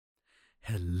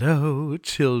Hello,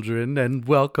 children, and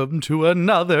welcome to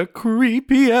another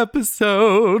creepy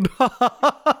episode.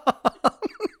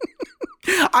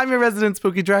 I'm your resident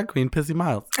spooky drag queen, Pissy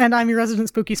Miles. And I'm your resident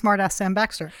spooky smartass, Sam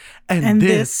Baxter. And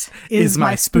this is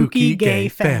my spooky gay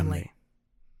family.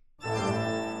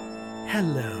 Hello,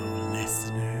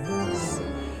 listeners,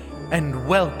 and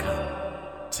welcome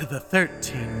to the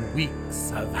 13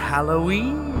 weeks of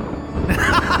Halloween.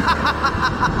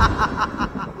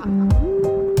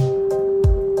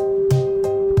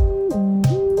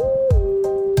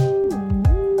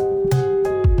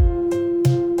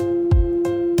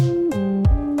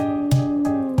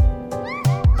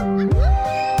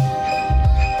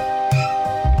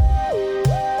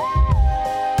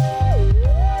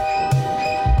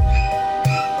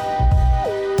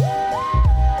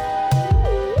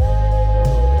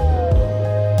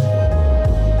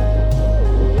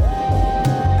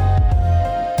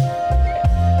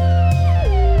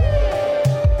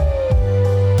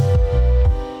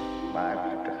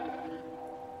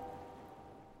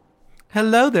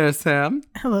 Hello there, Sam.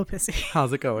 Hello, Pissy.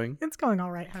 How's it going? It's going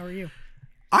all right. How are you?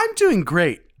 I'm doing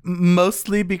great,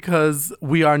 mostly because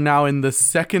we are now in the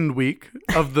second week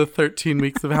of the 13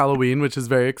 weeks of Halloween, which is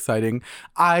very exciting.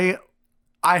 I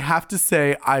have to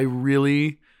say, I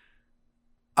really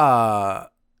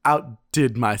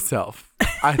outdid myself,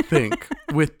 I think,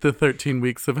 with the 13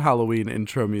 weeks of Halloween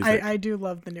intro music. I do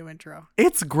love the new intro.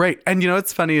 It's great. And you know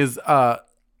what's funny is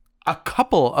a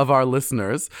couple of our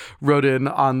listeners wrote in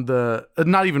on the,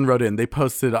 not even wrote in, they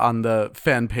posted on the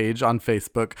fan page on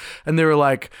Facebook, and they were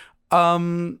like,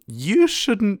 you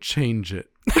shouldn't change it.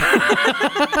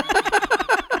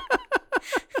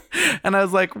 And I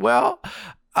was like, well,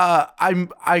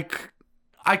 I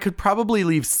could probably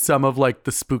leave some of like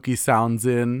the spooky sounds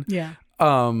in. Yeah.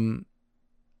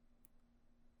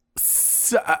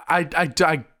 So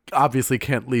I obviously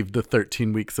can't leave the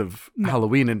 13 weeks of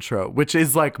Halloween intro, which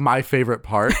is like my favorite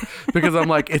part because I'm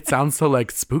like, it sounds so like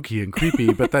spooky and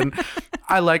creepy, but then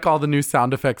I like all the new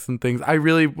sound effects and things. I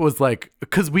really was like,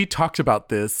 because we talked about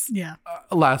this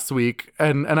last week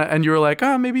and you were like,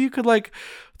 oh, maybe you could like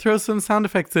throw some sound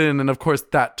effects in. And of course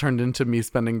that turned into me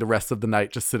spending the rest of the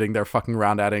night just sitting there fucking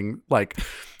around adding like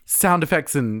sound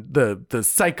effects and the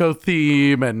Psycho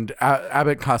theme and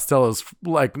Abbott Costello's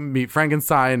like Meet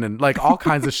Frankenstein and like all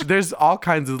kinds of there's all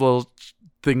kinds of little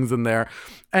things in there,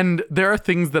 and there are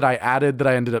things that I added that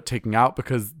I ended up taking out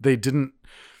because they didn't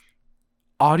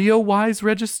audio wise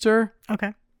register.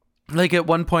 Okay. Like at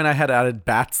one point I had added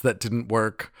bats that didn't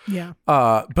work. Yeah.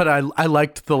 But I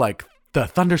liked the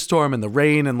thunderstorm and the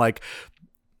rain and like,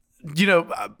 you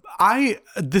know,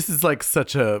 this is like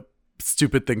such a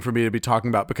stupid thing for me to be talking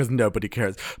about because nobody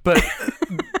cares, but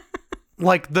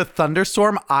like the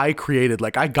thunderstorm I created,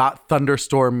 like I got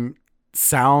thunderstorm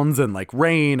sounds and like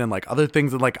rain and like other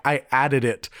things, and like I added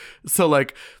it, so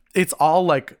like it's all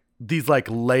like these like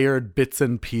layered bits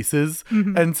and pieces.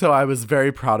 And so I was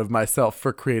very proud of myself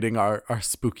for creating our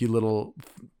spooky little,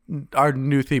 our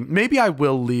new theme. Maybe I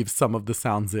will leave some of the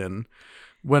sounds in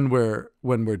when we're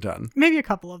done. Maybe a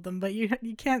couple of them, but you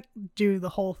can't do the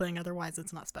whole thing, otherwise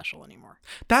it's not special anymore.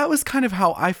 That was kind of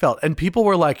how I felt. And people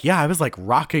were like, yeah, I was like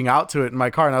rocking out to it in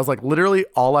my car. And I was like, literally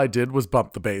all I did was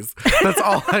bump the bass. That's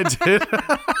all I did.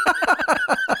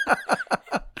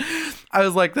 I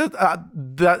was like,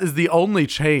 that is the only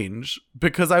change,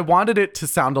 because I wanted it to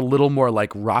sound a little more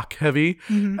like rock heavy.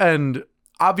 And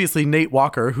obviously Nate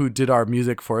Walker, who did our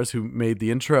music for us, who made the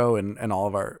intro and all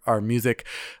of our music,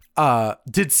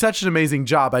 did such an amazing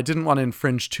job. I didn't want to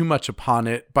infringe too much upon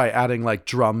it by adding like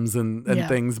drums and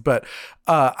things, but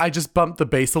I just bumped the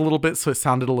bass a little bit so it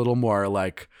sounded a little more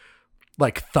like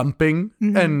thumping,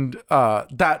 and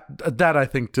that I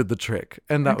think did the trick,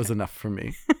 and that was enough for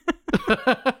me.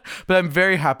 But I'm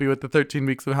very happy with the 13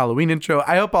 weeks of Halloween intro.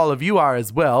 I hope all of you are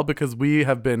as well, because we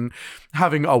have been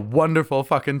having a wonderful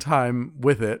fucking time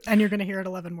with it. And you're going to hear it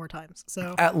 11 more times.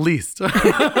 So at least.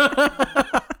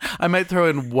 I might throw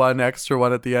in one extra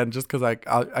one at the end just because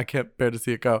I can't bear to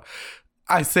see it go.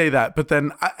 I say that, but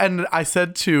then, and I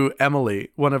said to Emily,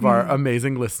 one of our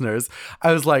amazing listeners,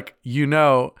 I was like, you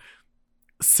know,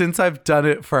 since I've done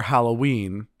it for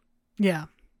Halloween,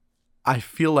 I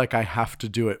feel like I have to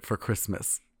do it for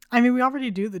Christmas. I mean, we already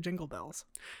do the Jingle Bells.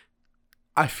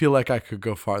 I feel like I could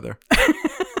go farther,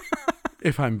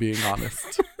 if I'm being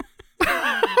honest.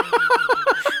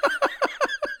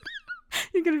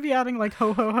 You're going to be adding like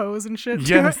ho ho ho's and shit to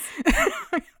Yes.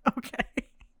 it? Okay.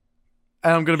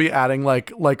 And I'm going to be adding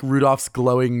like Rudolph's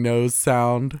glowing nose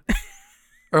sound,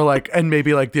 or like, and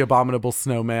maybe like the abominable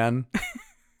snowman.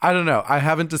 I don't know. I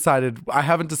haven't decided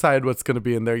what's going to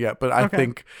be in there yet, but I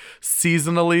think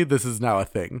seasonally this is now a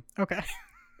thing. Okay.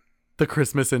 The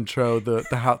Christmas intro, the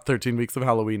 13 weeks of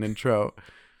Halloween intro.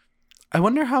 I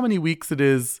wonder how many weeks it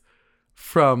is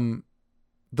from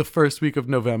the first week of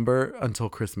November until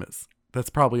Christmas. That's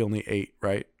probably only 8,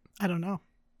 right? I don't know.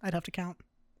 I'd have to count.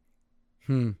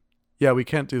 Yeah, we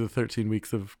can't do the 13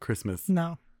 weeks of Christmas.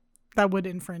 No. That would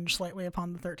infringe slightly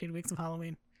upon the 13 weeks of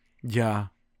Halloween. Yeah.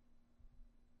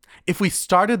 If we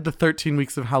started the 13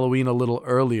 weeks of Halloween a little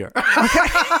earlier.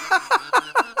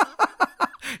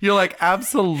 You're like,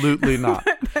 absolutely not.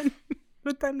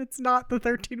 But then it's not the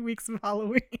 13 weeks of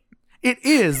Halloween. It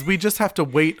is. We just have to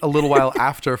wait a little while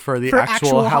after for the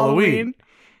actual Halloween.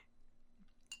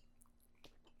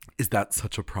 Is that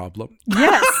such a problem?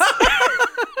 Yes.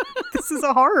 This is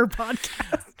a horror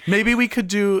podcast. Maybe we could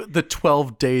do the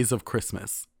 12 days of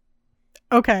Christmas.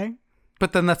 Okay.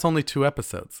 But then that's only 2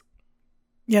 episodes.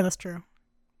 Yeah, that's true.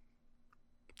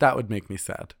 That would make me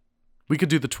sad. We could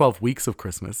do the 12 weeks of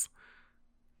Christmas.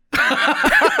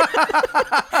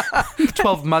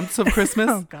 12 months of Christmas.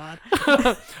 Oh, God.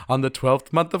 On the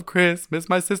 12th month of Christmas,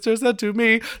 my sister said to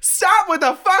me, stop with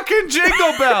the fucking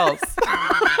jingle bells.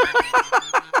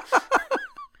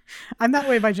 I'm that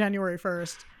way by January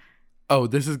 1st. Oh,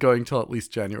 this is going till at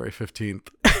least January 15th.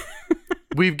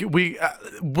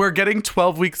 We're getting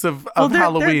 12 weeks of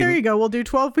Halloween. There you go. We'll do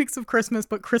 12 weeks of Christmas,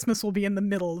 but Christmas will be in the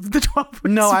middle of the 12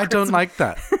 weeks. No, of I Christmas. don't like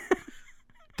that.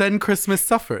 Then Christmas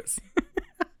suffers.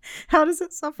 How does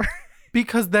it suffer?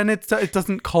 Because then it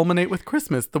doesn't culminate with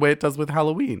Christmas the way it does with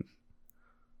Halloween.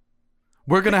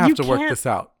 We're going to have to work this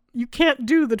out. You can't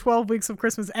do the 12 weeks of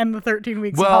Christmas and the 13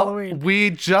 weeks of Halloween. Well, we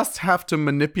just have to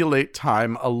manipulate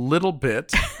time a little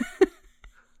bit.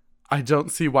 I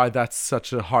don't see why that's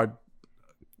such a hard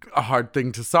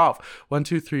thing to solve. 1,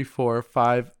 2, 3, 4,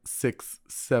 5, 6,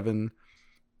 7,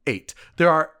 8. There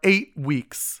are 8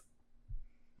 weeks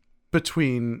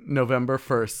between November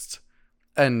 1st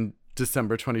and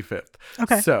December 25th.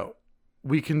 Okay. So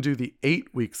we can do the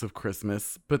 8 weeks of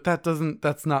Christmas, but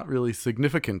that's not really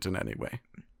significant in any way.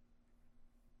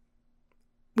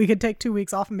 We could take 2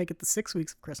 weeks off and make it the 6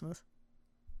 weeks of Christmas.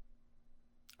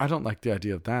 I don't like the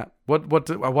idea of that.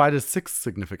 Why is 6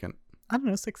 significant? I don't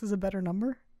know. 6 is a better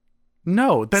number.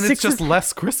 No, then it's just is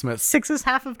less Christmas. 6 is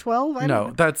half of 12? I don't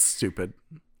know. That's stupid.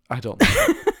 I don't like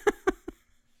that.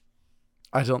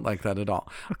 I don't like that at all.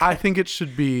 Okay. I think it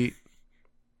should be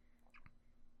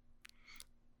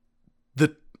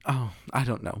I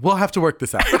don't know. We'll have to work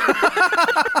this out.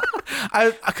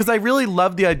 Because I really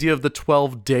love the idea of the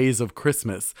 12 days of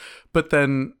Christmas, but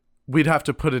then we'd have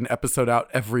to put an episode out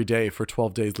every day for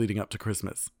 12 days leading up to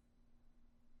Christmas.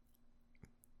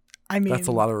 I mean, that's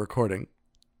a lot of recording.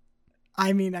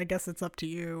 I mean, I guess it's up to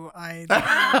you.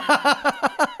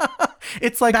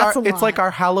 It's like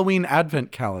our Halloween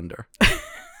advent calendar.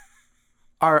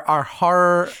 our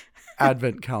horror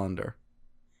advent calendar.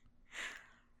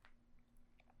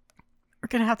 We're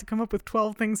going to have to come up with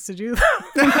 12 things to do.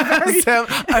 Sam,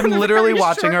 I'm literally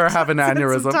watching her have an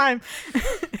aneurysm. Time.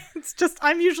 It's just,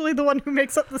 I'm usually the one who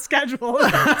makes up the schedule.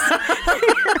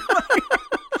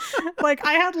 Like,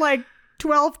 I had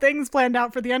 12 things planned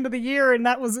out for the end of the year, and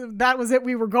that was it.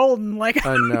 We were golden. I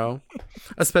know.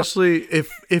 Especially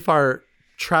if our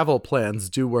travel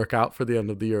plans do work out for the end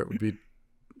of the year, it would be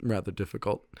rather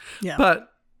difficult. Yeah. But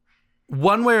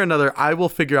one way or another, I will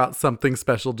figure out something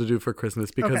special to do for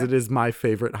Christmas because it is my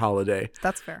favorite holiday.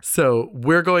 That's fair. So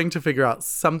we're going to figure out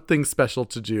something special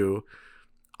to do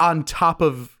on top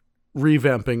of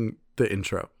revamping the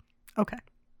intro. Okay.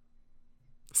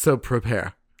 So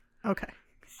prepare. Okay.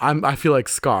 I feel like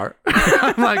Scar.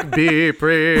 I'm like, be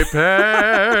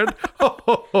prepared.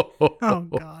 Oh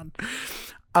God.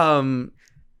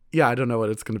 Yeah, I don't know what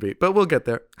it's going to be, but we'll get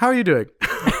there. How are you doing?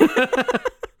 I'm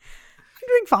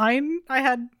doing fine. I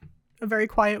had a very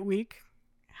quiet week.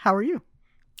 How are you?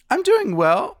 I'm doing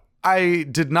well. I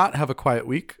did not have a quiet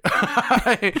week.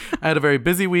 I had a very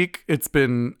busy week. It's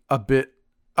been a bit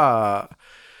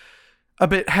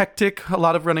hectic, a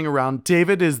lot of running around.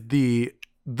 David is the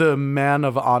man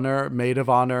of honor, maid of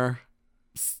honor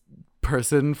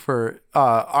person for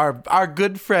our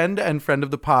good friend and friend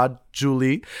of the pod,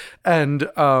 Julie. And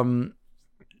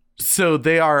so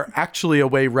they are actually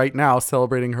away right now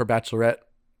celebrating her bachelorette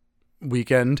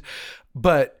weekend.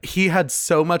 But he had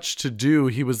so much to do.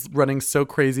 He was running so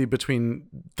crazy between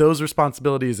those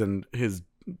responsibilities and his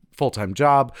full-time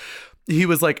job. He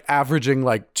was averaging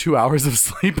 2 hours of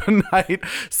sleep a night.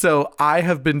 So I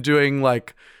have been doing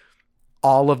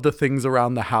all of the things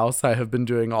around the house. I have been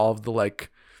doing all of the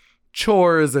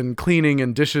chores and cleaning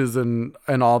and dishes and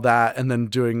all that, and then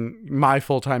doing my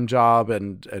full-time job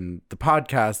and the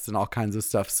podcast and all kinds of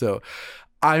stuff. So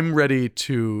I'm ready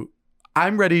to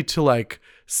like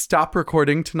stop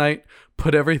recording tonight,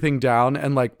 put everything down,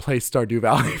 and like play Stardew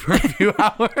Valley for a few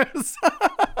hours.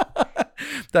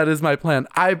 That is my plan.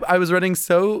 I was running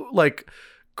so like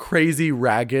crazy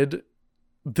ragged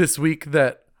this week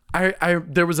that I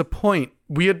there was a point,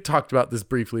 we had talked about this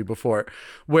briefly before,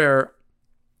 where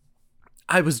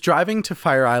I was driving to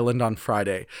Fire Island on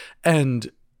Friday, and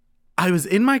I was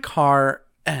in my car,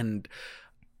 and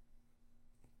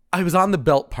I was on the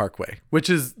Belt Parkway, which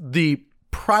is the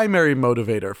primary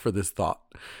motivator for this thought.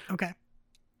 Okay.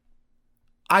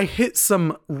 I hit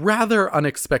some rather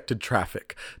unexpected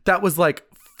traffic. That was like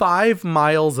 5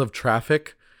 miles of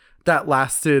traffic that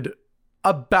lasted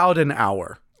about an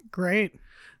hour. Great.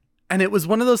 And it was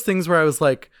one of those things where I was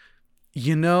like,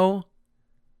 you know,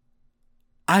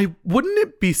 wouldn't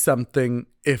it be something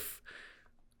if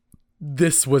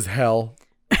this was hell?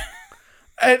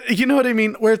 And you know what I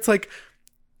mean? Where it's like,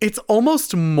 it's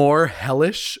almost more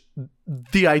hellish,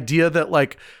 the idea that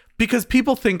like, because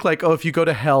people think like, oh, if you go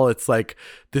to hell, it's like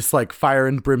this like fire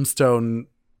and brimstone,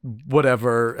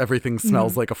 whatever, everything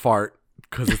smells like a fart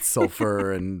because it's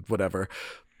sulfur and whatever.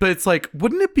 But it's like,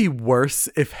 wouldn't it be worse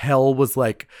if hell was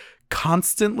like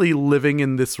constantly living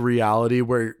in this reality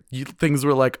where things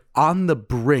were like on the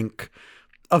brink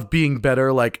of being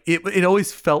better? Like it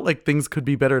always felt like things could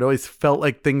be better. It always felt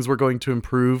like things were going to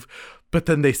improve, but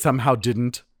then they somehow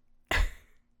didn't.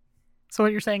 So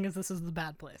what you're saying is this is the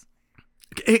bad place.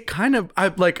 It kind of,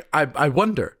 I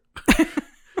wonder.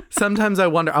 Sometimes I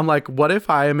wonder, I'm like, what if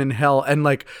I am in hell? And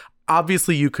like,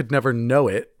 obviously you could never know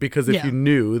it, because if you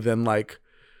knew, then like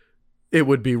it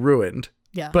would be ruined.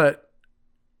 Yeah. But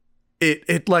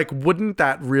it like, wouldn't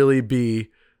that really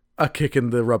be a kick in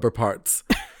the rubber parts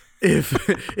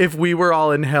if we were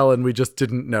all in hell and we just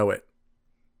didn't know it?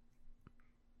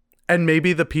 And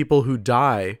maybe the people who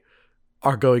die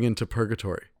are going into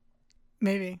purgatory.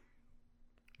 Maybe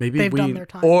They've done their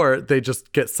time. Or they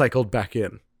just get cycled back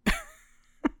in.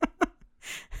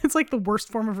 It's like the worst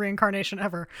form of reincarnation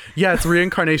ever. Yeah, it's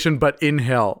reincarnation, but in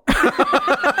hell.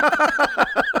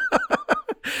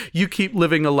 You keep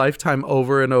living a lifetime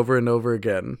over and over and over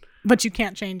again. But you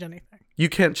can't change anything. You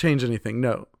can't change anything,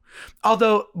 no.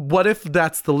 Although, what if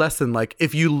that's the lesson? Like,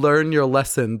 if you learn your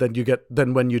lesson,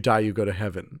 then when you die, you go to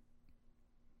heaven.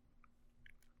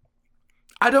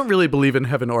 I don't really believe in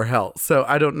heaven or hell, so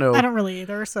I don't know. I don't really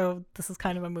either, so this is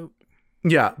kind of a moot.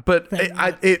 Yeah, but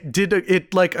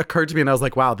it like occurred to me, and I was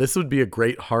like, wow, this would be a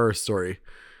great horror story.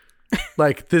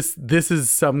 Like this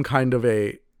is some kind of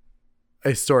a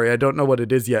story. I don't know what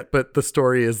it is yet, but the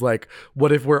story is like,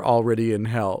 what if we're already in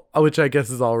hell? Which I guess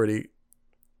is already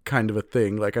kind of a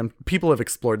thing. Like people have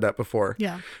explored that before.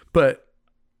 Yeah. But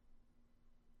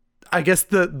I guess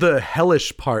the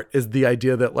hellish part is the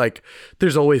idea that like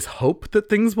there's always hope that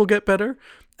things will get better,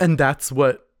 and that's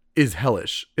what is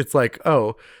hellish. It's like,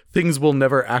 oh, things will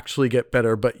never actually get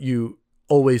better, but you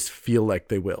always feel like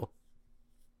they will.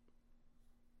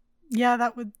 Yeah,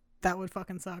 that would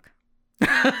fucking suck.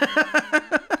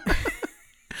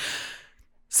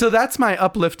 So that's my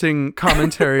uplifting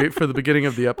commentary for the beginning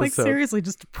of the episode. Like seriously,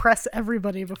 just depress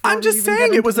everybody before. I'm just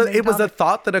saying it was a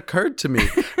thought that occurred to me.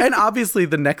 And obviously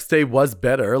the next day was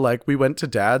better. Like we went to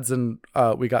Dad's and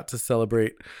we got to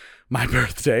celebrate my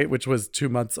birthday, which was 2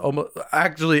 months, almost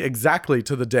actually exactly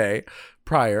to the day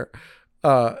prior.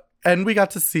 And we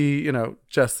got to see, you know,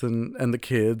 Jess and the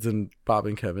kids and Bob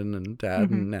and Kevin and Dad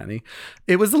and Nanny.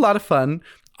 It was a lot of fun.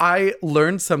 I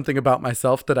learned something about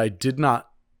myself that I did not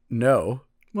know.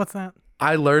 What's that?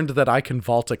 I learned that I can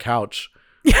vault a couch.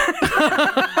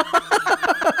 I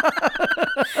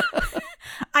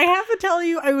have to tell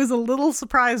you, I was a little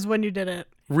surprised when you did it.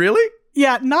 Really?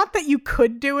 Yeah, not that you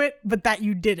could do it, but that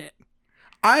you did it.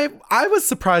 I was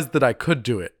surprised that I could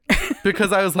do it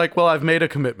because I was like, well, I've made a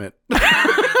commitment.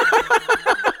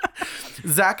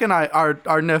 Zach and I,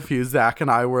 our nephew, Zach and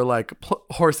I were like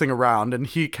horsing around, and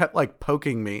he kept like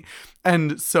poking me.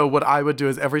 And so what I would do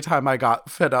is every time I got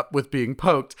fed up with being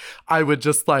poked, I would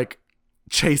just like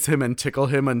chase him and tickle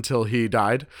him until he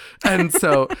died. And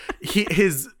so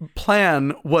his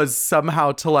plan was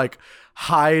somehow to like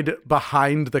hide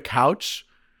behind the couch.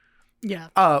 Yeah.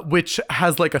 Which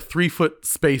has like a 3-foot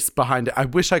space behind it. I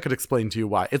wish I could explain to you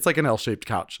why. It's like an L-shaped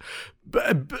couch.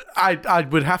 But I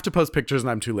would have to post pictures,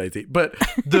 and I'm too lazy. But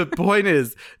the point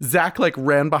is, Zach like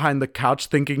ran behind the couch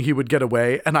thinking he would get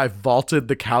away, and I vaulted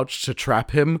the couch to trap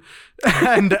him.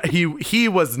 And he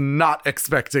was not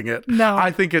expecting it. No. I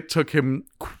think it took him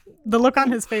The look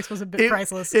on his face was a bit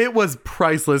priceless. It was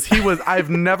priceless. I've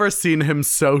never seen him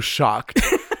so shocked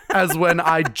as when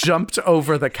I jumped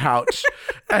over the couch.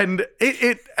 And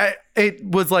it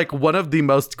was like one of the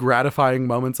most gratifying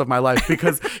moments of my life,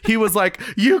 because he was like,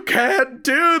 "You can't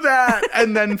do that,"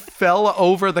 and then fell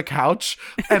over the couch,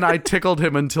 and I tickled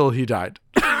him until he died.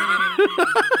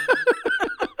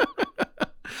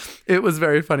 It was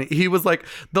very funny. He was like,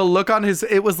 the look on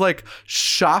it was like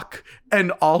shock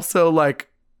and also like,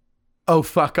 oh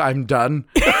fuck, I'm done.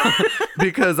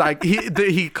 Because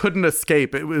he couldn't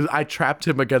escape. I trapped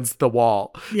him against the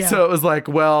wall. Yeah. So it was like,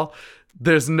 well,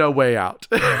 there's no way out.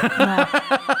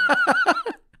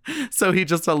 So he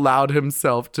just allowed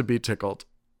himself to be tickled.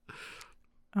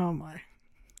 Oh my.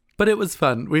 But it was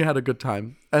fun. We had a good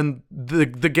time. And the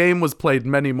game was played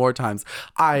many more times.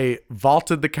 I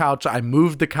vaulted the couch. I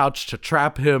moved the couch to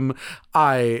trap him.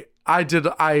 And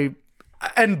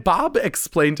Bob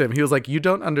explained to him, he was like, "You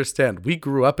don't understand. We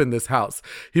grew up in this house."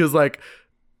 He was like,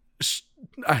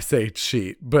 I say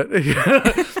she, but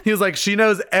he was like, "She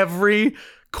knows every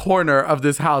corner of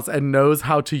this house and knows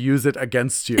how to use it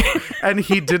against you." And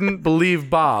he didn't believe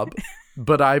Bob,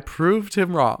 but I proved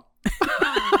him wrong.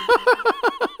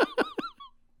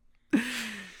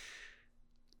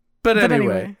 But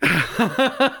anyway.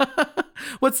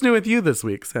 What's new with you this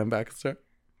week, Sam Baxter?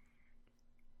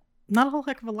 Not a whole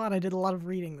heck of a lot. I did a lot of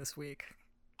reading this week,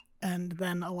 and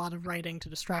then a lot of writing to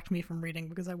distract me from reading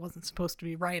because I wasn't supposed to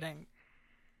be writing.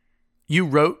 You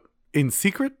wrote in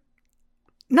secret?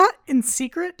 Not in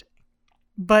secret,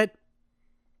 but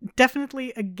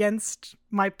definitely against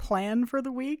my plan for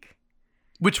the week.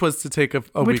 Which was to take a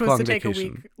week-long vacation. Which was to take a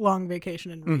week-long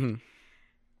vacation and read. Mm-hmm.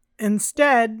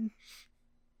 Instead,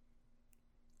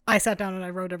 I sat down and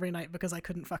I wrote every night because I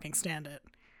couldn't fucking stand it.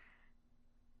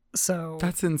 So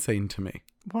that's insane to me.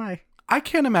 Why? I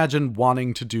can't imagine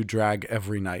wanting to do drag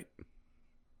every night.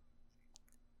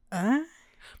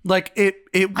 Like it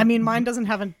I mean, mine doesn't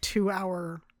have a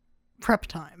 2-hour prep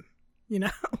time, you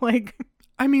know? Like,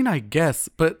 I mean, I guess,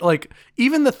 but like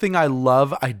even the thing I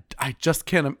love, I just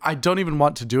can't. I don't even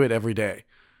want to do it every day.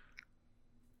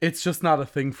 It's just not a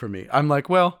thing for me. I'm like,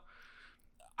 well,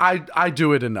 I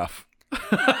do it enough.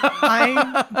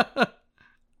 I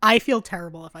feel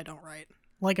terrible if I don't write.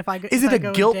 Like if I go, is it a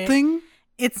guilt thing?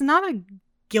 It's not a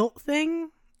guilt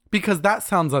thing, because that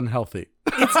sounds unhealthy.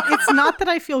 It's not that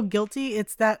I feel guilty.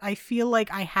 It's that I feel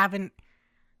like I haven't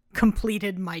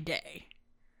completed my day.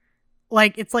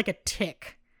 Like it's like a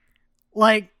tick.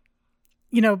 Like,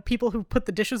 you know, people who put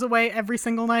the dishes away every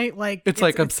single night. Like it's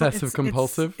like obsessive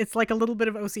compulsive. It's like a little bit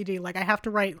of OCD. Like I have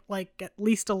to write like at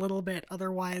least a little bit,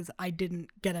 otherwise I didn't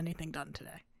get anything done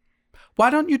today. Why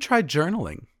don't you try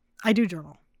journaling? I do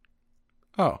journal.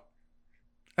 Oh.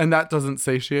 And that doesn't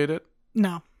satiate it?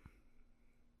 No.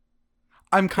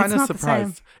 I'm kind of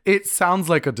surprised. It sounds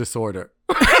like a disorder.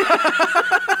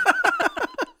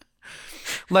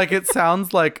 Like it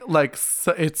sounds like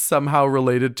it's somehow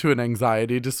related to an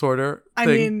anxiety disorder thing. I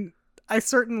mean, I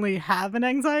certainly have an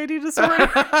anxiety disorder.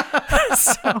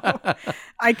 So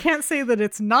I can't say that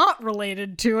it's not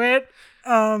related to it.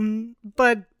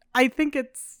 But I think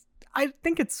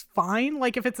it's fine.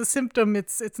 Like if it's a symptom,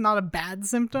 it's not a bad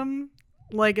symptom.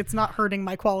 Like it's not hurting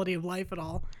my quality of life at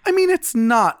all. I mean, it's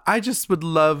not. I just would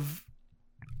love,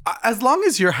 as long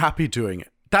as you're happy doing it.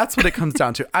 That's what it comes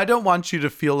down to. I don't want you to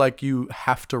feel like you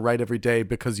have to write every day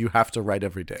because you have to write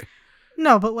every day.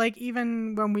 No, but like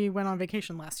even when we went on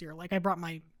vacation last year, like I brought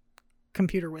my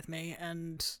computer with me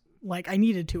and like I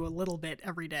needed to a little bit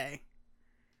every day.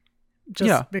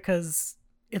 Just because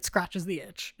it scratches the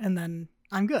itch and then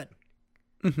I'm good.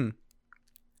 Mm-hmm.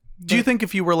 Do you think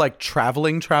if you were like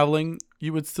traveling,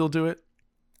 you would still do it?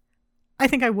 I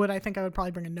think I would. I think I would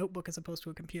probably bring a notebook as opposed to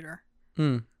a computer.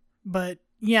 Mm. But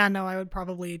yeah, no, I would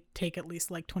probably take at least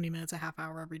like 20 minutes, a half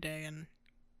hour every day and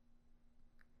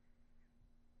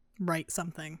write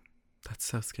something. That's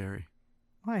so scary.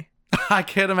 Why? I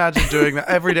can't imagine doing that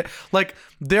every day. Like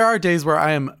there are days where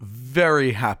I am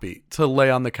very happy to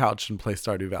lay on the couch and play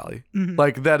Stardew Valley. Mm-hmm.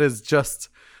 Like that is just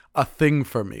a thing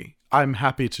for me. I'm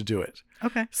happy to do it.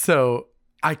 Okay. So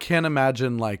I can't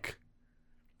imagine like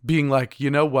being like, you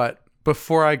know what?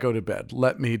 Before I go to bed,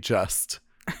 let me just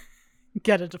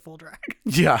get it to full drag.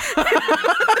 Yeah.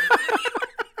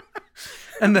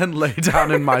 And then lay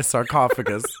down in my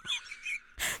sarcophagus.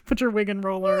 Put your wig and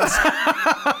rollers.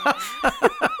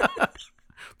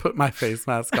 Put my face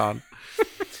mask on.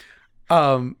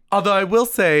 Although I will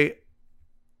say,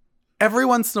 every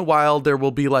once in a while, there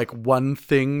will be like one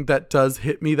thing that does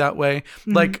hit me that way.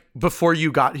 Mm-hmm. Like before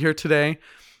you got here today,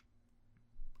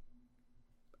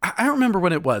 I don't remember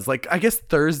when it was. Like, I guess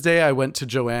Thursday I went to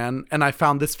Joann and I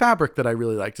found this fabric that I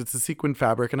really liked. It's a sequin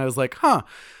fabric. And I was like,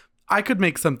 I could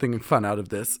make something fun out of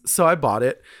this. So I bought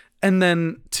it. And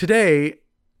then today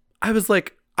I was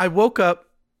like, I woke up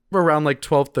around like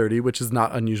 12:30, which is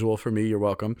not unusual for me. You're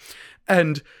welcome.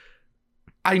 And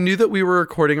I knew that we were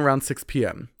recording around 6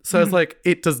 p.m. So I was like,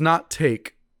 it does not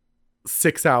take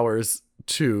 6 hours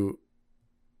to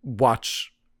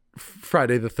watch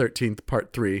Friday the 13th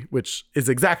part 3, which is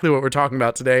exactly what we're talking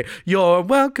about today. You're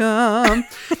welcome.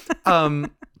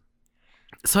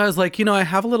 So I was like, I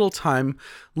have a little time.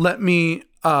 Let me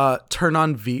turn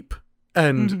on Veep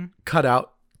and cut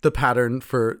out the pattern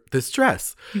for this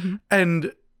dress.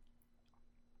 And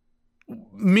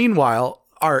meanwhile,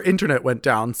 our internet went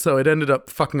down, so it ended up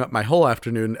fucking up my whole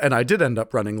afternoon, and I did end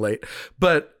up running late.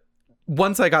 But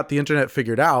once I got the internet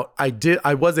figured out,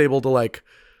 I was able to like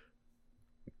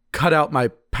cut out my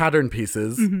pattern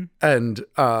pieces, and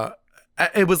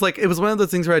it was one of those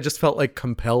things where I just felt like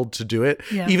compelled to do it.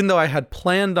 Yeah. Even though I had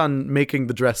planned on making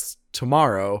the dress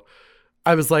tomorrow,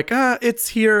 I was like, it's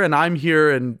here and I'm here,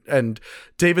 and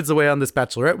David's away on this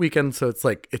bachelorette weekend, so it's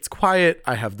like, it's quiet.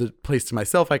 I have the place to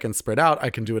myself. I can spread out. I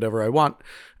can do whatever I want.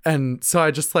 And so I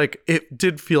just like, it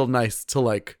did feel nice to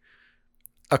like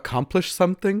accomplish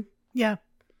something. Yeah.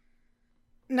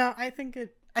 No, I think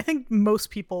most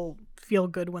people feel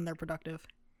good when they're productive.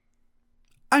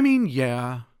 I mean,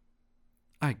 yeah,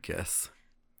 I guess.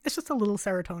 It's just a little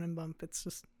serotonin bump. It's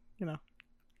just,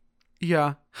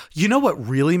 Yeah. You know what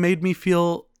really made me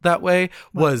feel that way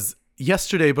was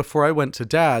yesterday before I went to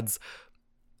Dad's.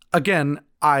 Again,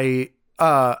 I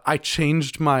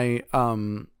changed my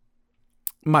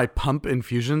my pump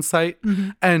infusion site.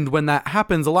 And when that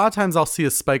happens, a lot of times I'll see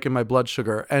a spike in my blood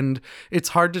sugar, and it's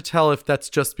hard to tell if that's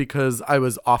just because I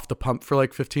was off the pump for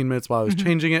like 15 minutes while I was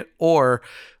changing it, or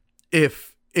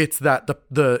if it's that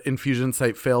the infusion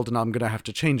site failed and I'm going to have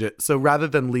to change it. So rather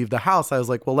than leave the house, I was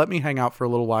like, well, let me hang out for a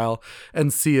little while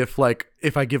and see if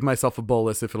I give myself a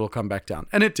bolus, if it'll come back down.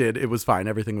 And it did. It was fine.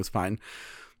 Everything was fine.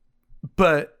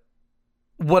 But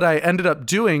what I ended up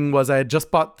doing was I had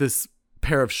just bought this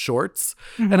pair of shorts,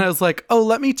 and I was like, oh,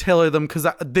 let me tailor them, because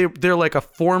they're like a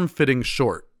form-fitting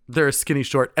short. They're a skinny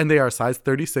short, and they are size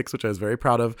 36, which I was very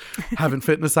proud of. Haven't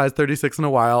fit in a size 36 in a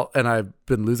while, and I've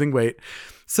been losing weight.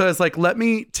 So I was like, let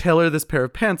me tailor this pair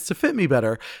of pants to fit me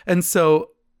better. And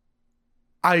so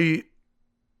I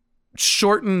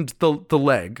shortened the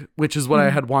leg, which is what I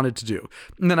had wanted to do.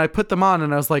 And then I put them on,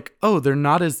 and I was like, oh, they're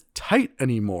not as tight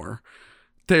anymore.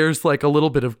 There's like a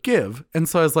little bit of give. And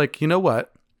so I was like, you know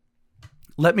what?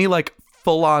 Let me like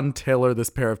full on tailor this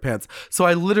pair of pants. So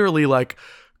I literally like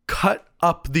cut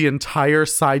up the entire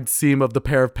side seam of the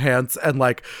pair of pants and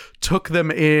like took them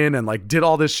in and like did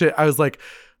all this shit. I was like,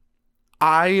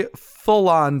 I full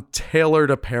on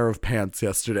tailored a pair of pants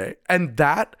yesterday. And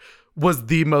that was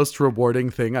the most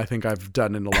rewarding thing I think I've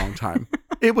done in a long time.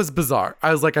 It was bizarre.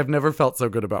 I was like, I've never felt so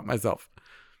good about myself.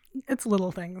 It's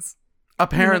little things.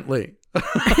 Apparently.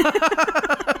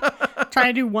 Try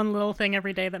to do one little thing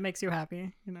every day that makes you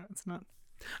happy. It's not.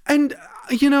 And,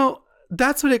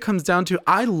 that's what it comes down to.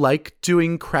 I like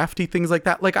doing crafty things like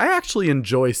that. Like, I actually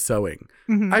enjoy sewing.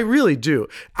 I really do.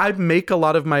 I make a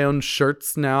lot of my own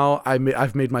shirts now.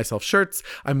 I've made myself shirts.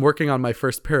 I'm working on my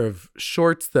first pair of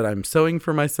shorts that I'm sewing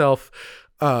for myself.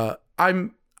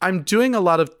 I'm doing a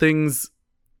lot of things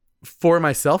for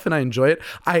myself, and I enjoy it.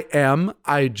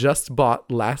 I just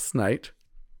bought last night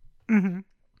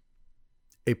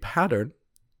a pattern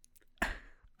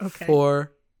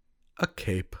for a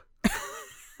cape.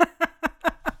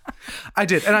 I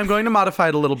did, and I'm going to modify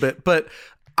it a little bit, but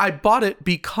I bought it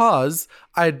because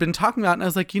I had been talking about it, and I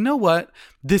was like, you know what?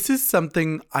 This is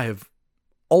something I have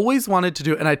always wanted to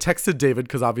do. And I texted David,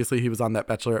 because obviously he was on that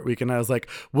bachelorette week, and I was like,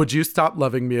 would you stop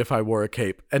loving me if I wore a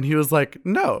cape? And he was like,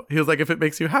 no. He was like, if it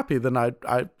makes you happy, then I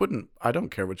wouldn't. I don't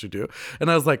care what you do.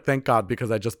 And I was like, thank God, because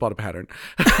I just bought a pattern.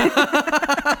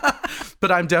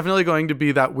 But I'm definitely going to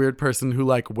be that weird person who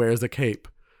like wears a cape,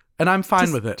 and I'm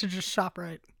fine with it. To just shop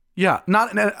right. Yeah,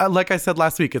 not like I said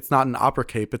last week, it's not an opera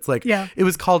cape. It's like, it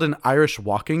was called an Irish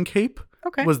walking cape.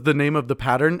 Okay. Was the name of the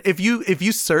pattern. If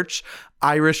you search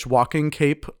Irish walking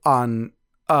cape on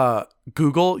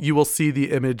Google, you will see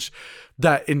the image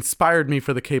that inspired me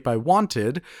for the cape I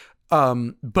wanted.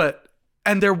 And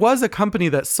there was a company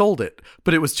that sold it,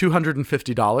 but it was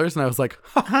 $250. And I was like,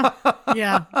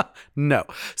 yeah, no.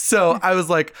 So I was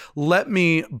like, let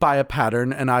me buy a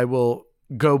pattern, and I will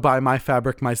go buy my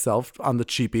fabric myself on the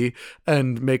cheapie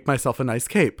and make myself a nice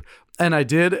cape. And I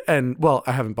did. And well,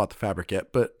 I haven't bought the fabric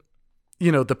yet, but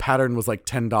the pattern was like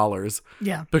 $10.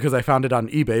 Yeah. Because I found it on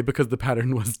eBay because the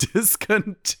pattern was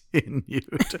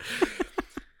discontinued.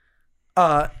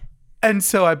 And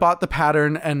so I bought the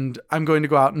pattern, and I'm going to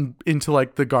go out into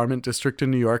like the garment district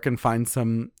in New York and find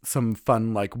some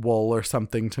fun like wool or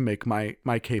something to make my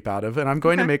cape out of. And I'm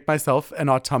going to make myself an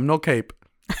autumnal cape.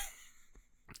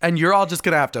 And you're all just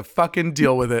going to have to fucking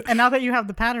deal with it. And now that you have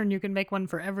the pattern, you can make one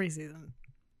for every season.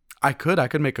 I could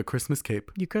make a Christmas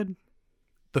cape. You could.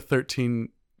 The 13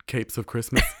 capes of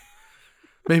Christmas.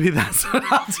 Maybe that's what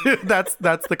I'll do.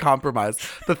 That's the compromise.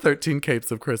 The 13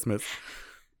 capes of Christmas.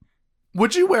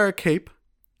 Would you wear a cape?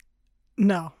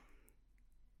 No.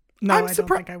 No, I don't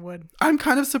think I would. I'm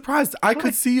kind of surprised. I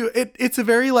could see you. It's a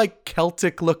very like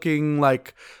Celtic looking,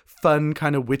 like fun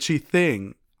kind of witchy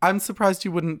thing. I'm surprised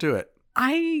you wouldn't do it.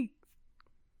 I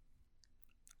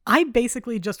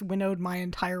basically just winnowed my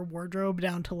entire wardrobe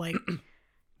down to like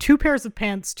 2 pairs of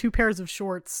pants, 2 pairs of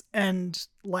shorts, and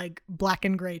like black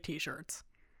and gray t-shirts.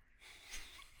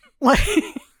 Like,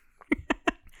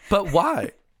 but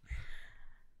why?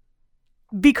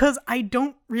 Because I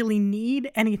don't really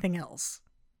need anything else.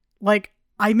 Like,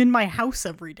 I'm in my house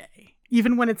every day,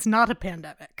 even when it's not a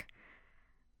pandemic.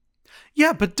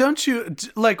 Yeah, but don't you,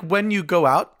 like, when you go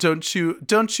out, don't you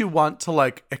want to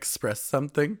like express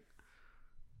something?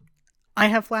 I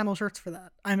have flannel shirts for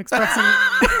that. I'm expressing.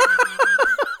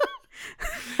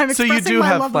 So you do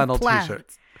have flannel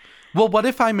t-shirts. Well, what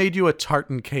if I made you a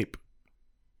tartan cape?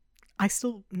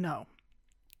 No.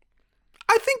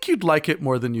 I think you'd like it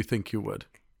more than you think you would.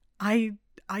 I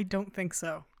don't think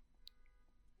so.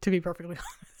 To be perfectly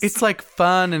honest. It's like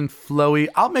fun and flowy.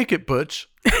 I'll make it butch.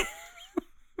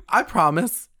 I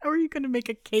promise. How are you going to make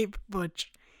a cape butch?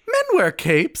 Men wear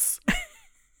capes.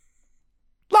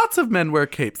 Lots of men wear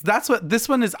capes. That's what this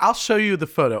one is. I'll show you the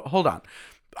photo. Hold on.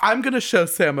 I'm going to show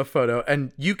Sam a photo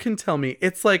and you can tell me.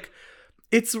 It's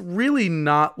really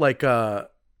not like a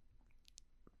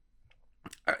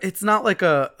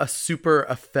super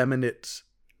effeminate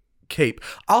cape.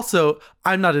 Also,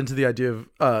 I'm not into the idea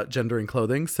of gendering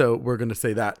clothing, so we're going to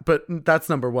say that. But that's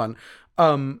number one.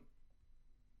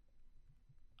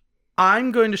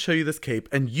 I'm going to show you this cape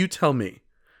and you tell me.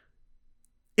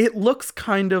 It looks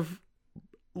kind of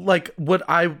like what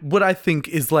I think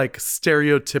is like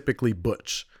stereotypically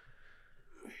butch.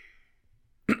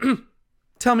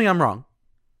 Tell me I'm wrong.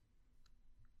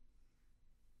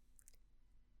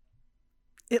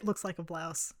 It looks like a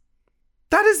blouse.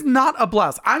 That is not a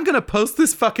blouse. I'm going to post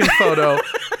this fucking photo.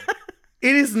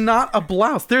 It is not a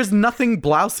blouse. There's nothing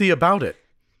blousy about it.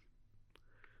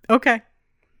 Okay.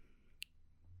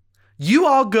 You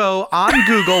all go on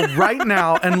Google right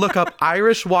now and look up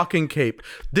Irish walking cape.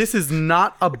 This is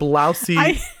not a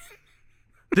blousy.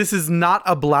 This is not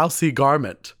a blousy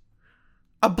garment.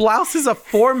 A blouse is a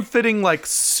form-fitting like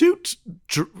suit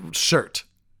shirt.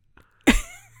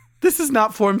 This is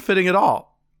not form-fitting at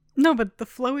all. No, but the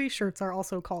flowy shirts are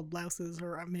also called blouses,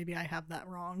 or maybe I have that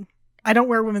wrong. I don't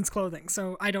wear women's clothing,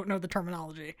 so I don't know the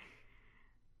terminology.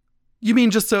 You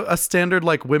mean just a standard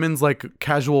like women's like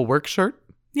casual work shirt?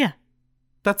 Yeah.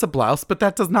 That's a blouse, but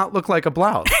that does not look like a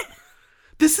blouse.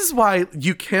 This is why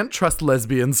you can't trust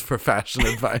lesbians for fashion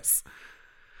advice.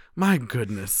 My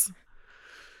goodness.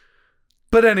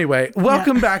 But anyway,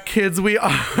 welcome back, kids. We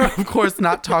are, of course,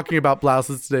 not talking about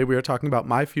blouses today. We are talking about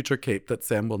my future cape that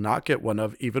Sam will not get one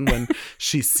of, even when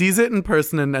she sees it in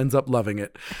person and ends up loving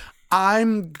it.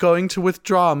 I'm going to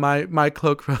withdraw my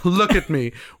cloak. Look at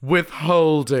me,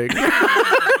 withholding.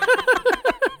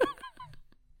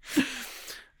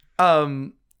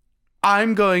 I'm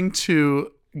going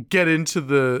to get into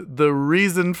the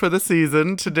reason for the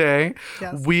season today.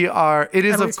 Yes. It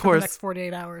is, of course, for the next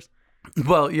 48 hours.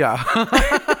 Well, yeah.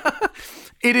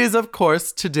 It is, of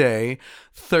course, today,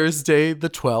 Thursday the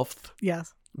 12th.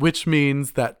 Yes. Which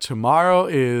means that tomorrow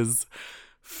is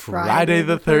Friday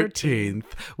the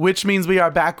 13th, which means we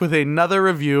are back with another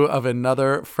review of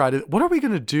another Friday. What are we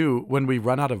going to do when we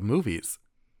run out of movies?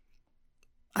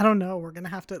 I don't know. We're going to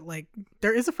have to,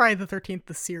 there is a Friday the 13th,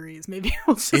 the series. Maybe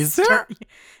we'll just Is there?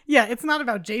 Yeah, it's not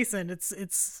about Jason.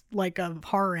 It's like a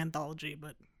horror anthology,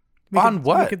 but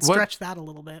what? We could stretch that a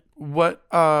little bit. What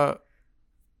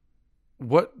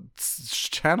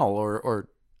channel or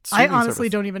I honestly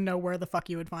don't even know where the fuck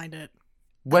you would find it.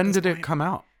 When did it come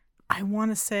out? I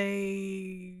want to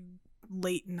say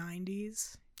late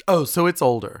 90s. Oh, so it's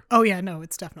older. Oh, yeah, no,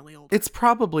 it's definitely older. It's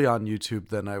probably on YouTube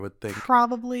then, I would think.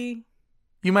 Probably.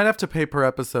 You might have to pay per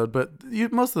episode, but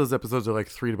most of those episodes are like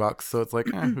 $3, so it's like,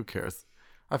 who cares?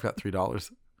 I've got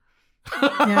 $3.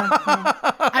 Yeah.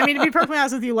 I mean, to be perfectly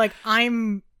honest with you,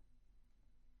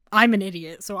 I'm an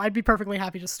idiot, so I'd be perfectly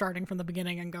happy just starting from the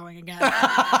beginning and going again.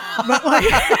 But like,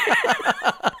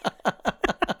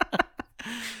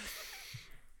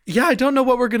 yeah, I don't know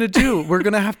what we're gonna do. We're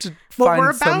gonna have to Well, find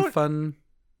we're some about- fun.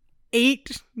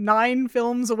 8-9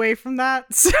 films away from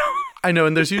that. So I know,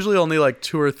 and there's usually only like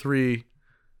 2 or 3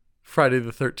 Friday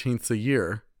the 13th a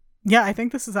year. yeah, I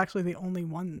think this is actually the only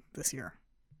one this year.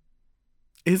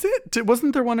 Is it?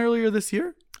 Wasn't there one earlier this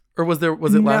year, or was it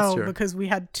last No, year? because we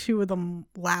had 2 of them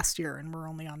last year, and we're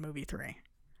only on movie 3.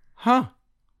 Huh?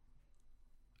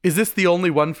 Is this the only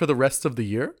one for the rest of the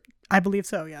year? I believe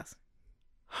so. Yes.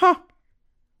 Huh?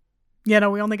 Yeah. No,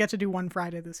 we only get to do one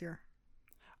Friday this year.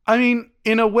 I mean,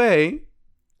 in a way,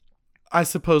 I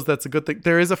suppose that's a good thing.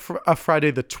 There is a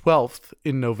Friday the 12th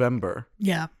in November.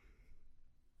 Yeah.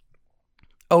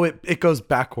 Oh, it goes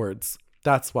backwards.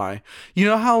 That's why. You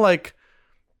know how, like,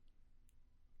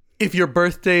 if your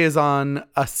birthday is on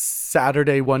a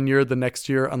Saturday one year, the next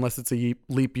year, unless it's a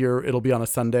leap year, it'll be on a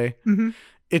Sunday. Mm-hmm.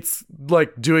 It's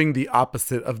like doing the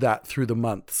opposite of that through the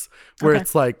months, where Okay.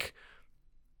 it's like,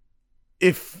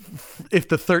 if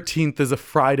the 13th is a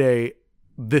Friday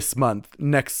this month,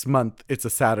 next month it's a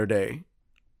Saturday.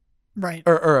 Right.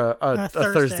 Or a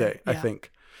Thursday, Thursday, I yeah.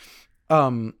 think.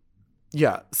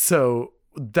 Yeah, so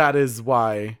that is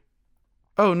why.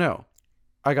 Oh no,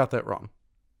 I got that wrong.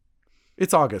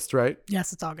 It's August, right?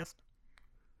 Yes, it's August.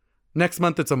 Next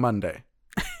month it's a Monday.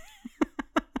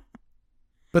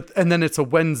 And then it's a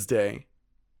Wednesday.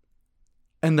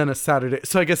 And then a Saturday.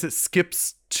 So I guess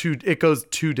it goes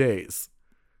 2 days.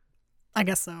 I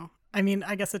guess so. I mean,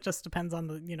 I guess it just depends on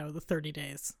the 30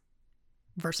 days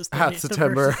versus 30, Hot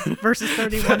September. versus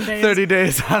 31 days. 30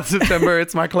 days, hot September.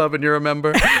 It's my club and you're a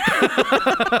member.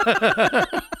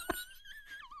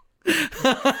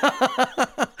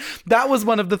 That was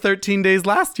one of the 13 days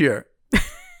last year.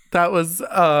 That was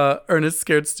Ernest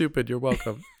Scared Stupid. You're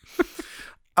welcome.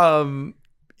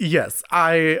 Yes,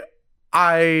 I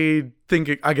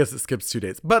think I guess it skips 2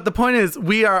 days. But the point is,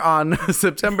 we are on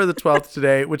September the 12th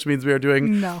today, which means we are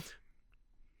doing No.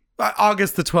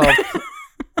 August the 12th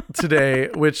today,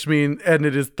 and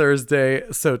it is Thursday,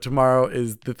 so tomorrow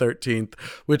is the 13th,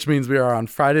 which means we are on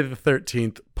Friday the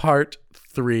 13th, part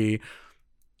 3.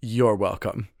 You're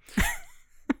welcome.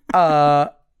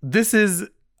 This is,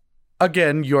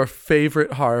 again, your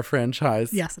favorite horror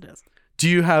franchise. Yes, it is. Do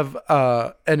you have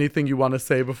anything you want to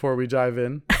say before we dive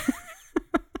in?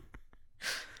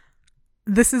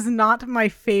 This is not my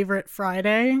favorite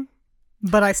Friday,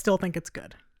 but I still think it's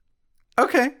good.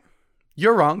 Okay.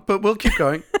 You're wrong, but we'll keep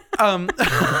going. I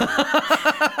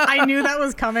knew that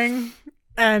was coming,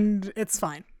 and it's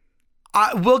fine.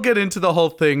 We'll get into the whole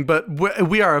thing, but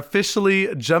we are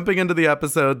officially jumping into the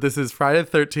episode. This is Friday the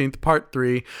 13th, part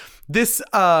 3. This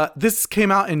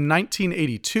came out in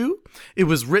 1982. It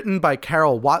was written by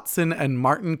Carol Watson and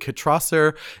Martin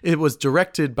Kitrosser. It was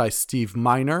directed by Steve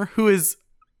Miner, who is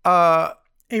A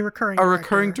recurring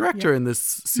director Yep. in this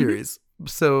series.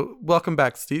 So welcome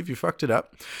back, Steve. You fucked it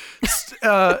up.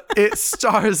 It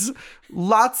stars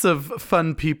lots of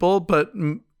fun people, but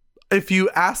if you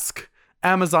ask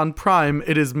Amazon Prime,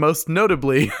 it is most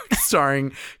notably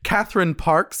starring Catherine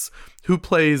Parks, who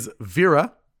plays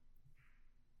Vera.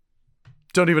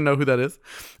 Don't even know who that is.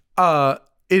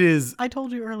 It is... I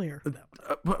told you earlier.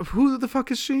 who the fuck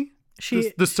is she?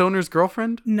 She The stoner's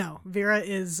girlfriend? No, Vera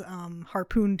is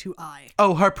Harpoon to Eye.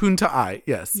 Oh, Harpoon to Eye.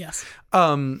 Yes. Yes.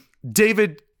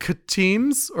 David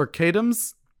Katims,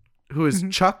 who is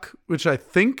Chuck, which I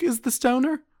think is the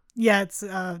stoner. Yeah, it's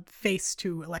Face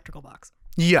to Electrical Box.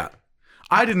 Yeah.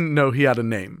 I didn't know he had a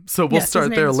name, so we'll Yes, his start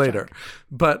name there is later. Chuck.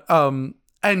 But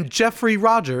and Jeffrey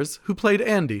Rogers, who played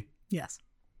Andy. Yes.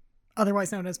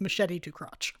 Otherwise known as Machete to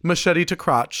Crotch. Machete to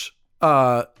Crotch.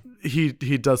 He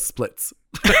does splits.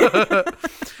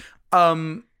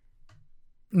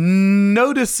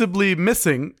 Noticeably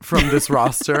missing from this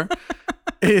roster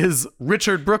is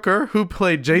Richard Brooker, who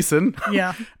played Jason,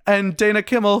 Yeah. and Dana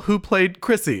Kimmel, who played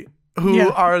Chrissy, who Yeah.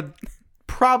 are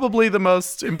probably the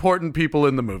most important people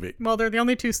in the movie. Well, they're the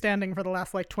only two standing for the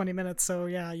last 20 minutes, so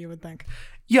yeah, you would think.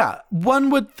 Yeah, one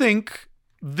would think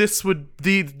these would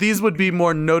be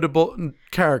more notable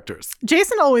characters.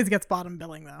 Jason always gets bottom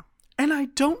billing though. And I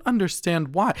don't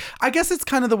understand why. I guess it's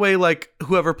kind of the way, like,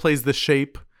 whoever plays the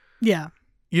Shape, Yeah.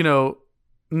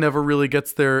 never really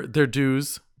gets their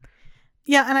dues.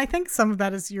 Yeah, and I think some of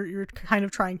that is you're kind of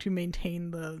trying to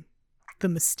maintain the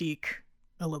mystique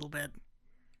a little bit.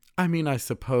 I mean, I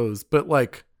suppose, but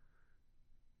like,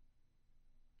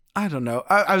 I don't know.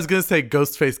 I was going to say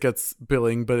Ghostface gets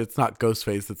billing, but it's not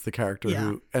Ghostface. It's the character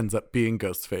who ends up being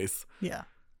Ghostface. Yeah.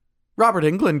 Robert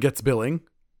Englund gets billing.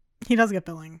 He does get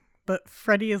billing, but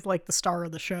Freddie is like the star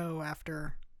of the show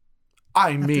after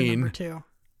I number mean, 2.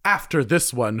 after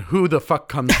this one, who the fuck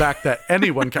comes back that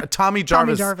anyone can? Tommy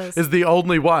Jarvis is the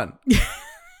only one.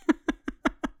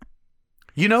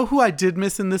 You know who I did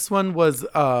miss in this one was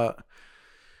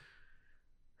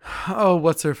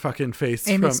what's her fucking face?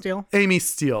 Amy Steele. Amy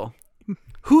Steele,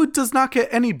 who does not get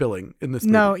any billing in this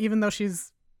movie. No, even though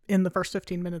she's in the first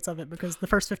 15 minutes of it, because the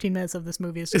first 15 minutes of this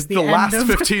movie is just the last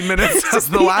 15 minutes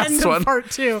of the last one. Part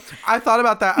 2. I thought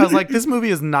about that. I was like, this movie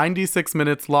is 96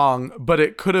 minutes long, but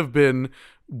it could have been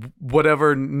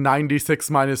whatever 96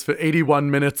 minus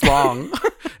 81 minutes long.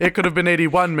 It could have been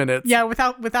 81 minutes. Yeah,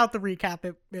 without the recap,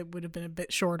 it would have been a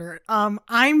bit shorter.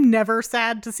 I'm never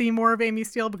sad to see more of Amy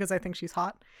Steele because I think she's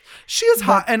hot. She is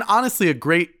hot and honestly a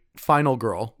great final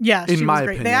girl. Yeah, in she my was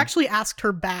great. opinion. They actually asked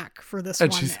her back for this one.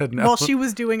 And she said no. Well, she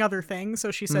was doing other things,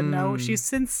 so she said no. She's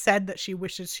since said that she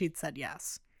wishes she'd said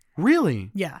yes.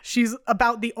 Really? Yeah, she's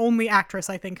about the only actress,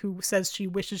 I think, who says she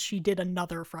wishes she did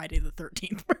another Friday the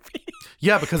 13th movie.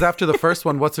 Yeah, because after the first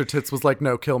one, What's Her Tits was like,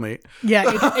 no, kill me. Yeah,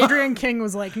 Adrienne King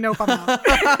was like, nope, I'm out.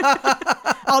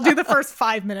 I'll do the first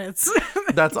 5 minutes.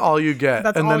 That's all you get.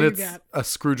 That's and all then you it's get. a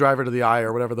screwdriver to the eye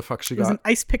or whatever the fuck she It was got. an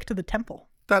ice pick to the temple.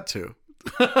 That too.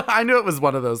 I knew it was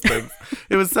one of those things.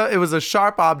 It was a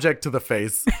sharp object to the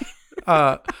face.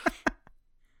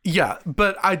 Yeah,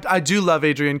 but I do love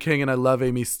Adrienne King and I love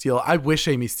Amy Steele. I wish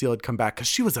Amy Steele had come back because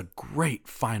she was a great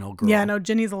final girl. Yeah, no,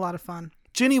 Ginny's a lot of fun.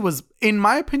 Ginny was, in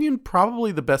my opinion,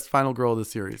 probably the best final girl of the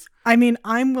series. I mean,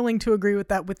 I'm willing to agree with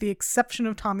that with the exception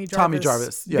of Tommy Jarvis. Tommy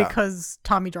Jarvis, yeah. Because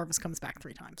Tommy Jarvis comes back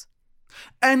 3 times.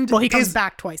 And well, he comes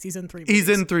back twice. He's in 3 movies. He's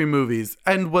in 3 movies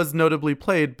and was notably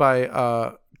played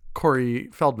by Corey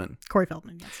Feldman. Corey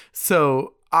Feldman, yes.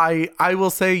 So I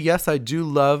will say, yes, I do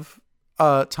love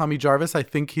Tommy Jarvis. I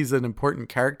think he's an important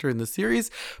character in the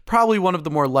series. Probably one of the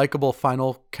more likable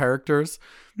final characters.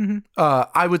 Mm-hmm.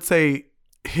 I would say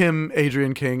him,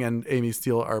 Adrienne King, and Amy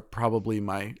Steele are probably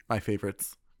my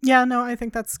favorites. Yeah, no, I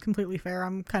think that's completely fair.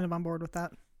 I'm kind of on board with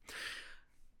that.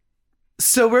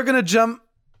 So we're going to jump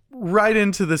right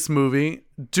into this movie.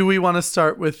 Do we want to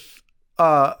start with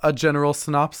a general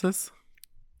synopsis?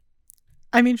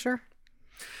 I mean, sure.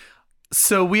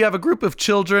 So we have a group of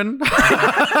children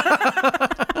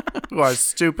who are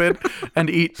stupid and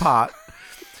eat pot,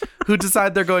 who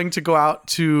decide they're going to go out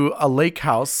to a lake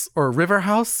house or a river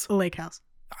house. A lake house.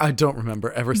 I don't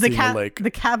remember ever seeing a lake. The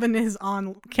cabin is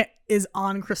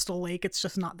on Crystal Lake. It's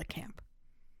just not the camp.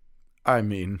 I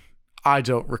mean, I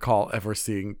don't recall ever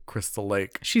seeing Crystal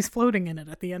Lake. She's floating in it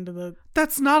at the end of the...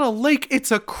 That's not a lake.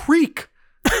 It's a creek.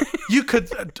 You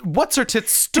could... What's Her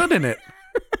Tits stood in it.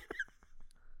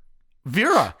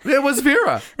 Vera. It was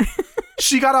Vera.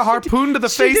 She got a harpoon to the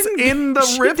face in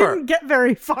the river. She didn't get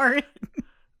very far in.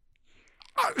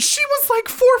 She was like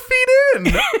 4 feet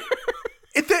in.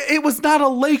 It was not a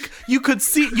lake. You could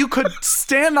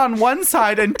stand on one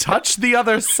side and touch the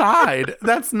other side.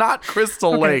 That's not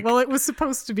Crystal Lake. Well, it was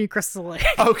supposed to be Crystal Lake.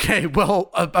 Okay, well,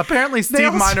 apparently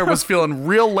Steve Miner was feeling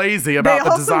real lazy about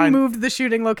the design. They also moved the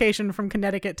shooting location from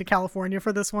Connecticut to California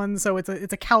for this one, so it's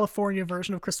a California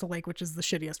version of Crystal Lake, which is the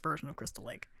shittiest version of Crystal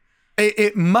Lake.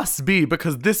 It must be,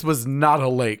 because this was not a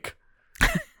lake.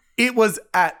 It was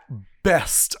at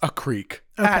best a creek.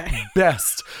 Okay. At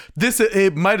best.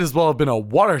 It might as well have been a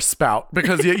water spout,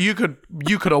 because you could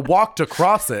have walked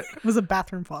across it. It was a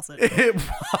bathroom faucet. It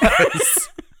was.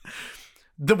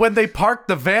 When they parked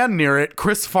the van near it,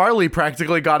 Chris Farley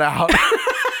practically got out.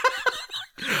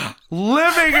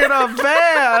 Living in a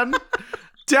van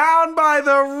down by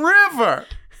the river.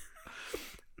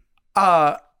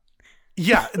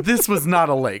 Yeah, this was not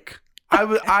a lake.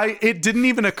 It didn't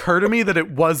even occur to me that it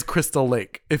was Crystal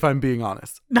Lake, if I'm being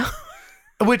honest. No.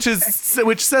 Which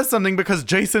says something, because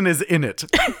Jason is in it.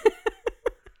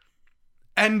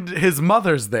 And his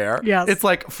mother's there. Yes. It's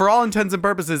like, for all intents and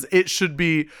purposes, it should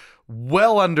be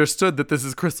well understood that this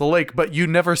is Crystal Lake, but you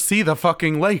never see the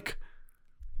fucking lake.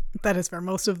 That is fair.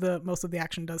 Most of the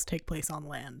action does take place on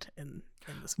land in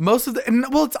this.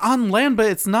 It's on land, but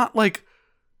it's not like...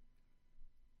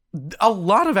 A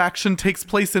lot of action takes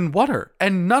place in water,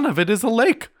 and none of it is a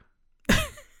lake.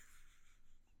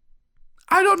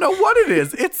 I don't know what it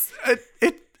is.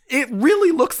 It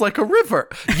really looks like a river.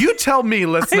 You tell me,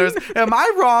 listeners, am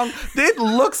I wrong? It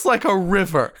looks like a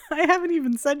river. I haven't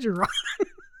even said you're wrong.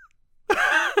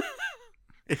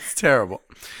 It's terrible.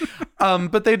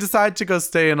 But they decide to go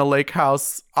stay in a lake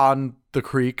house on the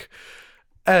creek,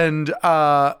 and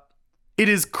it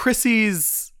is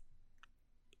Chrissy's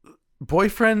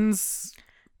boyfriend's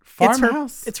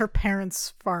farmhouse. It's her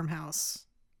parents' farmhouse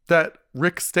that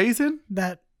Rick stays in.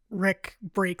 That Rick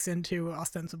breaks into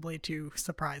ostensibly to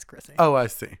surprise Chrissy. Oh, I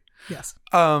see. Yes.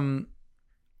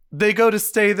 They go to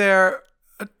stay there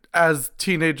as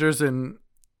teenagers in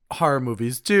horror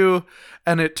movies do,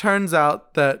 and it turns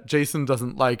out that Jason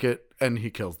doesn't like it and he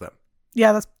kills them.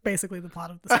 Yeah, that's basically the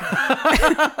plot of the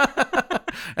story.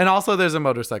 And also there's a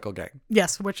motorcycle gang.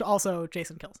 Yes, which also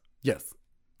Jason kills. Yes.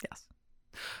 Yes.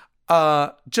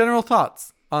 General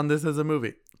thoughts on this as a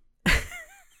movie.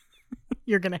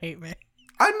 You're going to hate me.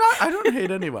 I don't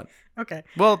hate anyone. Okay.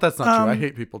 Well, that's not true. I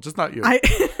hate people, just not you.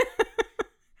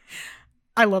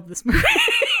 I love this movie.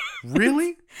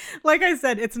 Really? Like I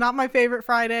said, it's not my favorite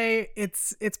Friday.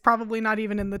 It's probably not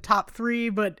even in the top 3,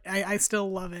 but I still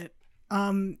love it.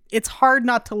 It's hard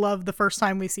not to love the first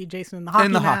time we see Jason in the hockey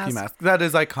mask. Hockey mask. That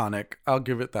is iconic. I'll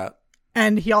give it that.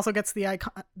 And he also gets the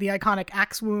iconic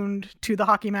axe wound to the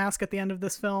hockey mask at the end of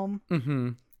this film. Mm-hmm.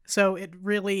 So it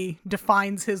really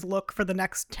defines his look for the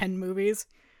next 10 movies.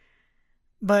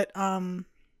 But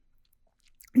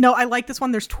no, I like this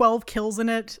one. There's 12 kills in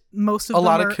it. Most of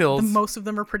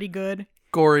them are pretty good.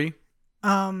 Gory.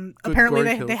 Apparently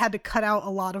gory they had to cut out a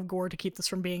lot of gore to keep this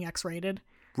from being X-rated.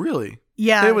 Really?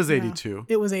 Yeah. It was 82.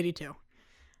 It was 82.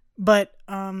 But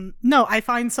no, I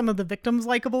find some of the victims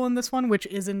likable in this one, which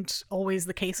isn't always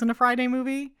the case in a Friday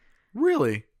movie.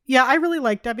 Really? Yeah, I really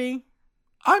like Debbie.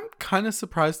 I'm kind of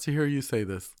surprised to hear you say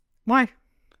this. Why?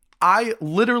 I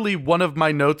literally, one of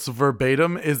my notes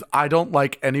verbatim is I don't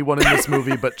like anyone in this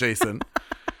movie but Jason.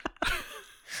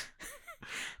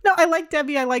 No, I like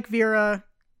Debbie. I like Vera.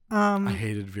 I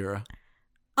hated Vera.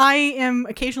 I am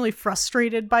occasionally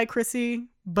frustrated by Chrissy,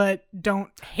 but don't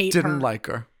hate her. Didn't like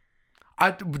her.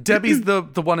 Debbie's the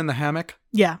one in the hammock.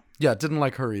 Yeah. Yeah, didn't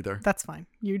like her either. That's fine.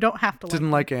 You don't have to like Didn't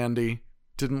her. like Andy.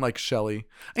 Didn't like Shelley.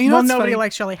 And you know nobody funny?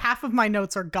 likes Shelley. Half of my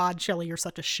notes are, God, Shelley, you're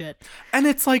such a shit. And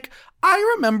it's like,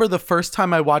 I remember the first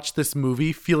time I watched this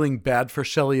movie feeling bad for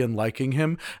Shelley and liking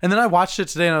him. And then I watched it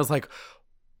today and I was like,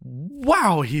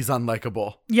 wow, he's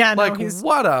unlikable. Yeah, no, like, he's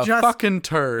what a just, fucking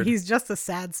turd. He's just a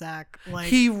sad sack. Like,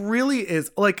 he really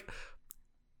is. Like,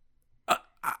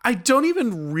 I don't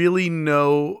even really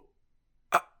know.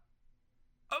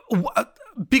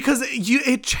 Because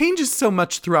it changes so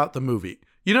much throughout the movie.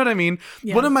 You know what I mean?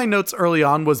 Yeah. One of my notes early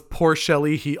on was poor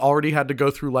Shelley. He already had to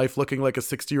go through life looking like a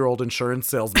 60-year-old insurance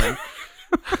salesman.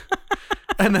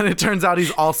 And then it turns out he's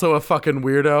also a fucking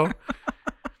weirdo.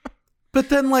 But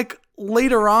then, like,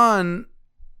 later on,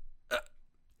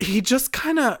 he just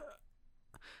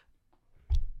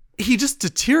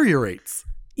deteriorates.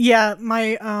 Yeah,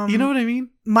 my you know what I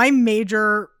mean?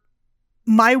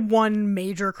 My one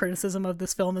major criticism of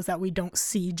this film is that we don't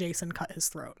see Jason cut his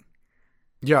throat.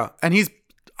 Yeah, and he's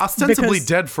ostensibly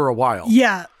dead for a while.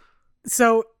 Yeah.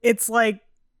 So it's like,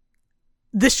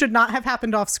 this should not have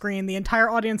happened off screen. The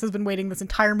entire audience has been waiting this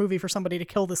entire movie for somebody to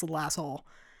kill this little asshole.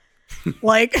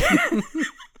 Like,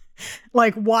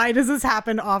 like, why does this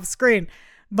happen off screen?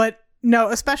 But no,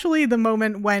 especially the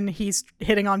moment when he's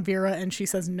hitting on Vera and she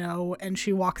says no and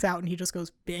she walks out and he just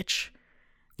goes, bitch.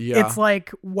 Yeah. It's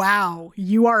like, wow,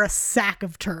 you are a sack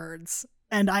of turds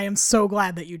and I am so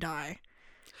glad that you die.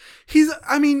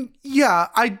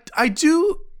 I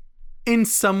do in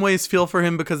some ways feel for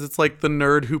him because it's like the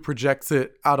nerd who projects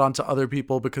it out onto other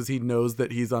people because he knows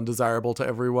that he's undesirable to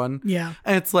everyone. Yeah.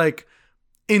 And it's like,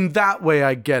 in that way,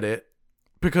 I get it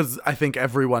because I think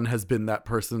everyone has been that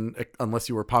person, unless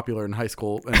you were popular in high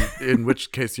school, and in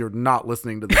which case you're not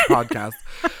listening to this podcast.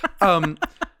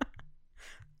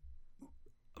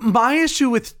 My issue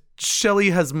with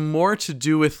Shelley has more to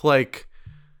do with like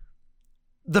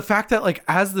the fact that like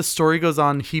as the story goes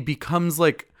on, he becomes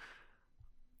like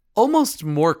almost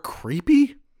more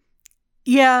creepy.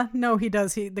 Yeah, no, he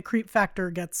does. The creep factor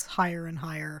gets higher and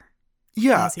higher.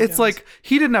 Yeah, it's like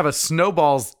he didn't have a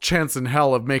snowball's chance in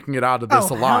hell of making it out of this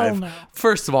alive. Hell no.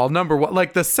 First of all, number one,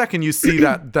 like the second you see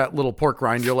that little pork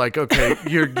rind, you're like, okay,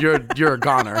 you're a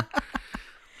goner.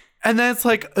 And then it's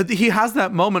like he has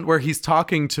that moment where he's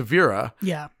talking to Vera.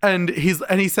 Yeah. And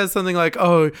he says something like,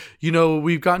 "Oh, you know,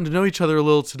 we've gotten to know each other a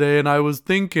little today and I was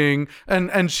thinking,"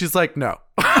 and she's like, "No."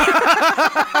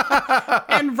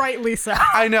 And rightly so.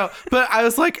 I know. But I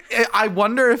was like, I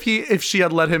wonder if she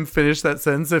had let him finish that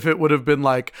sentence, if it would have been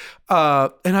like,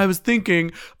 and I was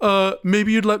thinking,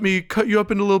 maybe you'd let me cut you up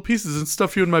into little pieces and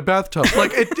stuff you in my bathtub.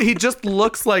 Like he just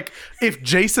looks like if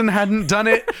Jason hadn't done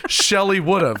it, Shelley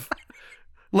would have.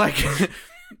 Like,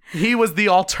 he was the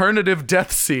alternative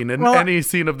death scene in any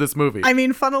scene of this movie. I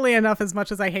mean, funnily enough, as much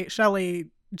as I hate Shelley,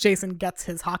 Jason gets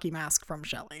his hockey mask from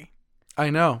Shelley. I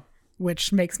know.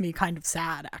 Which makes me kind of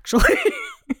sad, actually.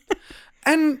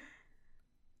 And,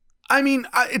 I mean,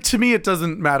 to me, it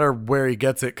doesn't matter where he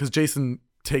gets it, because Jason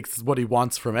takes what he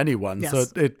wants from anyone. Yes. So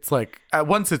it's like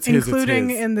once it's including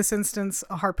his, it's his. in this instance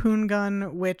a harpoon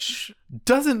gun, which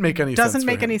Doesn't make any sense. doesn't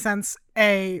make for him. any sense.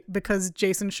 Because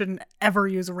Jason shouldn't ever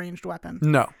use a ranged weapon,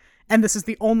 No. and this is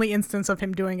the only instance of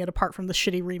him doing it apart from the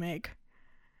shitty remake.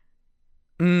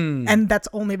 Mm. And that's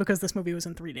only because this movie was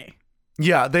in 3D.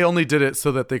 Yeah, they only did it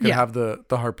so that they could Yeah. have the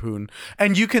harpoon,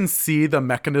 and you can see the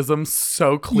mechanism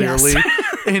so clearly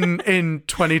in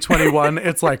 2021.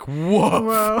 It's like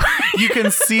whoa. You can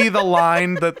see the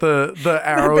line that the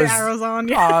arrow The is arrow's on,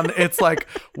 yeah. on. It's like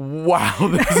wow,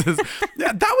 this is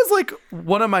that was like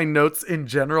one of my notes in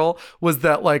general was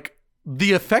that like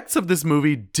the effects of this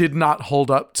movie did not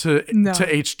hold up to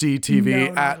HD TV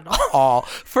No, not at at all.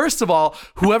 First of all,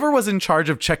 whoever was in charge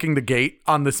of checking the gate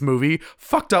on this movie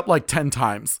fucked up like 10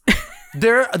 times.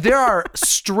 There are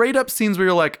straight up scenes where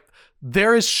you're like,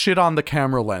 there is shit on the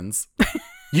camera lens.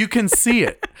 You can see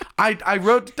it. I'll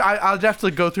have to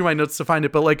go through my notes to find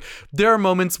it, but like there are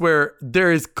moments where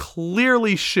there is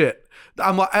clearly shit.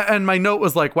 And my note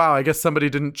was like, wow, I guess somebody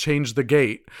didn't change the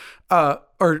gate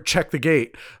or check the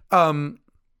gate.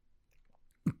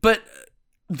 But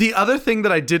the other thing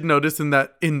that I did notice in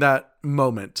that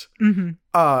moment,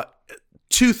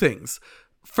 two things.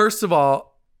 First of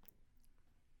all,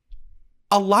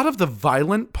 a lot of the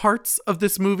violent parts of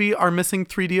this movie are missing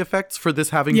 3D effects for this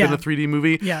having been a 3D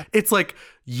movie. Yeah. It's like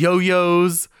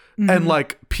yo-yos and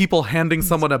like people handing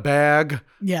someone a bag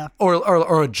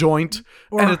or a joint.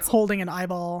 Or and it's holding an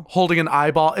eyeball. holding an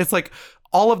eyeball. It's like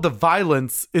all of the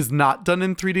violence is not done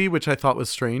in 3D, which I thought was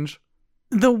strange.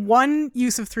 The one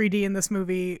use of 3D in this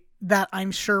movie that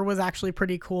I'm sure was actually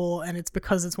pretty cool, and it's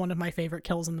because it's one of my favorite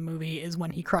kills in the movie, is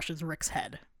when he crushes Rick's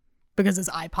head. Because his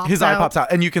eye pops out. His eye pops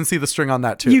out, and you can see the string on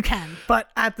that too. You can, but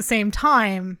at the same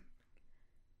time,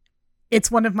 it's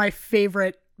one of my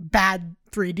favorite bad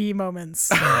 3D moments.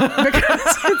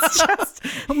 Because it's just,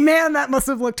 man, that must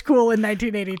have looked cool in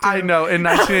 1982. I know, in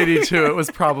 1982 it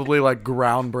was probably like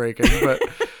groundbreaking,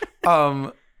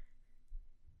 but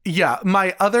yeah,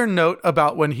 my other note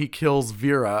about when he kills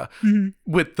Vera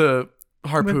with the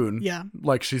harpoon,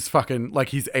 like she's fucking, like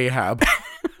he's Ahab,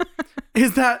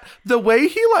 is that the way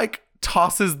he like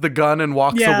tosses the gun and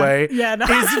walks away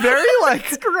is very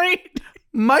like, it's great.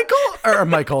 Michael,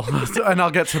 and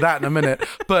I'll get to that in a minute,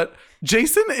 but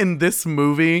Jason in this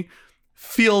movie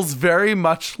feels very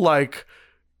much like,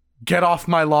 get off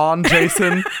my lawn,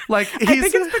 Jason. Like he's, I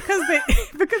think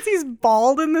it's because he's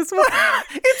bald in this one.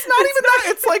 It's not even that.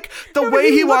 It's like the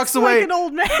way he walks away. Like an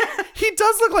old man. He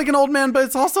does look like an old man, but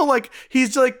it's also like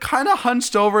he's like kind of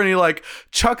hunched over and he like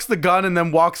chucks the gun and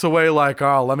then walks away like,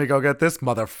 oh, let me go get this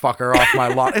motherfucker off my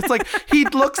lawn. It's like he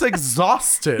looks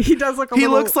exhausted. He does look. He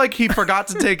looks like he forgot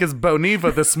to take his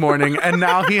Boniva this morning, and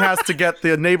now he has to get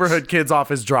the neighborhood kids off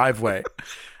his driveway.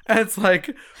 And it's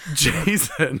like,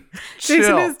 Jason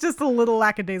Jason is just a little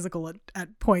lackadaisical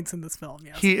at points in this film.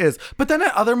 Yes, he is. But then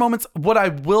at other moments, what I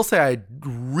will say I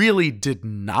really did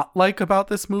not like about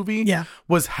this movie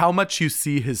was how much you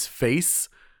see his face.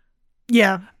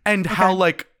 Yeah. And how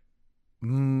like, I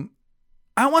don't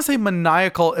want to say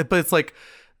maniacal, but it's like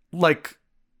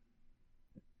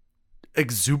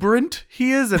exuberant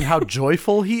he is and how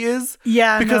joyful he is.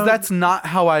 Yeah, because that's not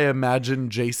how I imagine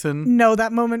Jason. No,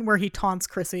 that moment where he taunts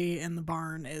Chrissy in the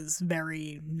barn is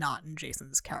very not in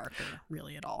Jason's character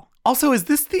really at all. Also, is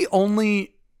this the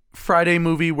only Friday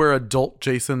movie where adult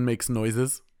Jason makes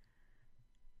noises?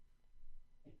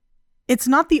 It's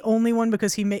not the only one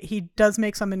because he does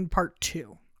make some in part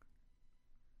 2.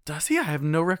 Does he? I have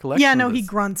no recollection. Yeah, no, of this. he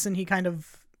grunts and he kind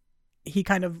of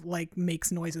like makes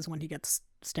noises when he gets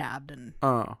stabbed and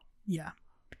yeah.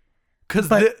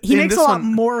 But he makes a lot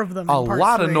more of them. A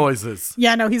lot of noises.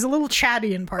 Yeah, no, he's a little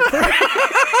chatty in part 3.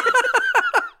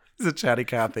 He's a chatty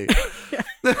Cathy.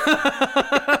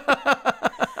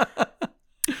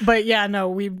 But yeah, no,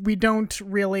 we don't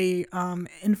really.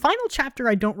 In Final Chapter,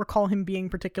 I don't recall him being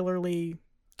particularly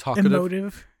talkative.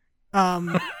 Emotive.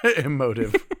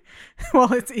 Emotive. Well,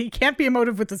 he can't be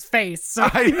emotive with his face. So,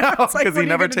 I know, because like, he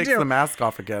never takes the mask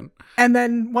off again. And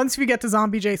then once we get to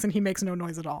Zombie Jason, he makes no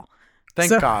noise at all.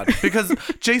 Thank God. Because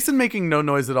Jason making no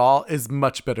noise at all is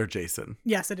much better Jason.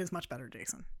 Yes, it is much better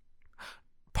Jason.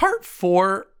 Part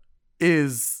 4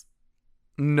 is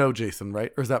no Jason,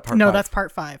 right? Or is that part 5? No, that's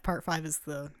part 5. Part 5 is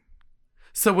the...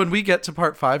 So when we get to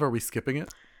part 5, are we skipping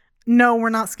it? No, we're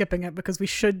not skipping it because we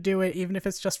should do it, even if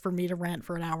it's just for me to rant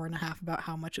for an hour and a half about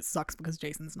how much it sucks because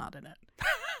Jason's not in it.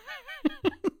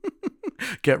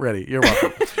 Get ready. You're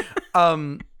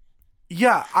welcome.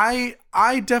 Yeah,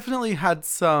 I definitely had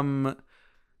some...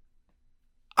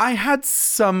 I had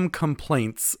some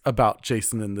complaints about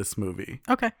Jason in this movie.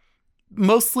 Okay.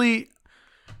 Mostly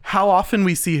how often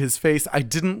we see his face. I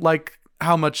didn't like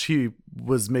how much he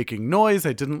was making noise.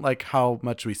 I didn't like how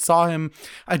much we saw him.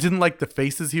 I didn't like the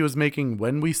faces he was making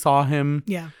when we saw him.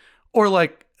 Yeah. Or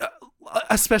like,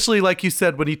 especially like you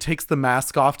said, when he takes the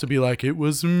mask off to be like, it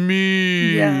was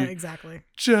me. Yeah, exactly.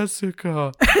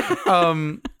 Jessica.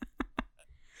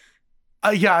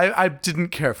 I didn't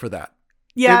care for that.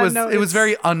 Yeah, it was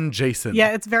very un-Jason.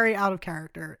 Yeah, it's very out of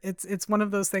character. It's one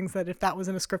of those things that if that was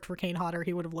in a script for Kane Hodder,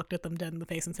 he would have looked at them dead in the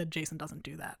face and said, Jason doesn't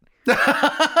do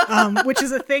that. Which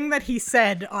is a thing that he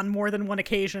said on more than one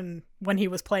occasion when he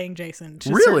was playing Jason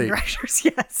to certain directors.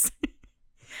 Yes.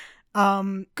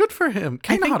 Good for him.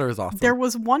 Kane Hodder is awesome. There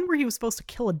was one where he was supposed to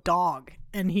kill a dog,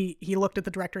 and he looked at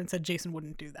the director and said Jason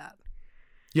wouldn't do that.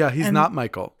 Yeah, he's not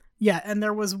Michael. Yeah, and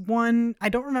there was one, I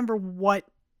don't remember what,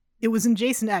 it was in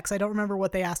Jason X. I don't remember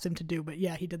what they asked him to do, but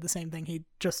yeah, he did the same thing. He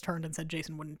just turned and said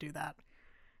Jason wouldn't do that.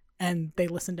 And they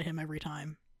listened to him every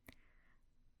time.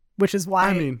 Which is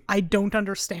why I don't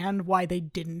understand why they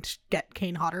didn't get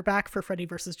Kane Hodder back for Freddy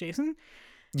vs. Jason.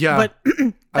 Yeah, but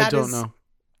I don't know.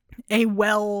 A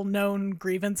well-known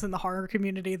grievance in the horror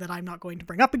community that I'm not going to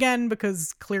bring up again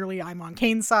because clearly I'm on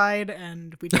Kane's side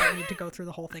and we don't need to go through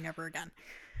the whole thing ever again.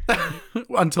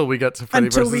 Until we get to Freddy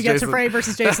versus Jason. Until we get to Freddy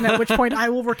versus Jason, at which point I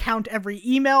will recount every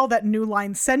email that New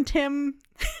Line sent him,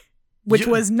 which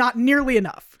was not nearly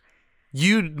enough.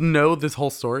 You know this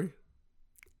whole story?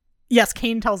 Yes,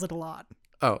 Kane tells it a lot.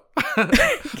 Oh.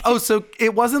 Oh, so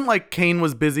it wasn't like Kane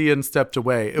was busy and stepped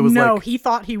away. It was he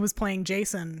thought he was playing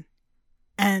Jason.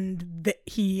 And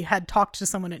he had talked to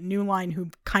someone at New Line who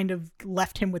kind of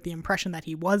left him with the impression that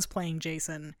he was playing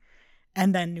Jason.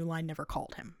 And then New Line never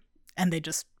called him. And they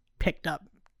just picked up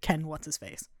Ken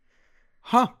What's-His-Face.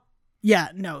 Huh. Yeah,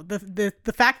 no. The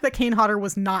fact that Kane Hodder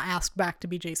was not asked back to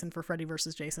be Jason for Freddy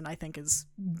vs. Jason, I think is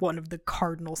one of the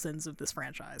cardinal sins of this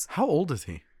franchise. How old is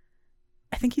he?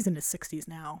 I think he's in his 60s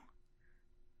now.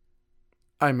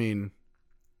 I mean,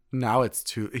 now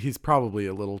he's probably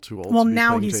a little too old. Well, to be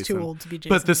now he's Jason. too old to be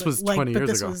Jason. But this was 20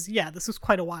 years ago. This was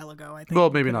quite a while ago, I think. Well,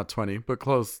 maybe not 20, but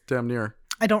close, damn near.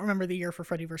 I don't remember the year for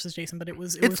Freddy vs. Jason, but it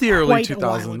was the early quite 2000s. A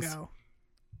while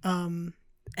ago.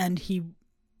 And he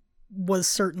was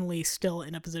certainly still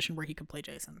in a position where he could play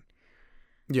Jason.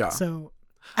 Yeah. So,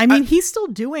 I mean, he's still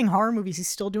doing horror movies. He's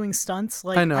still doing stunts.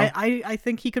 Like, I know. I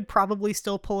think he could probably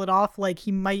still pull it off. Like,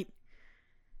 he might.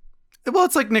 Well,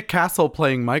 it's like Nick Castle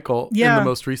playing Michael in the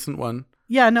most recent one.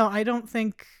 Yeah, no, I don't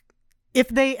think if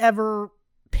they ever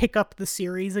pick up the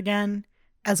series again,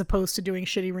 as opposed to doing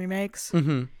shitty remakes,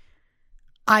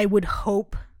 I would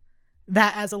hope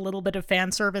that as a little bit of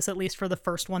fan service, at least for the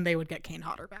first one, they would get Kane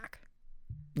Hodder back.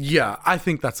 Yeah, I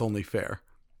think that's only fair.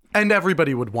 And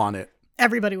everybody would want it.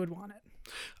 Everybody would want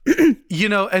it.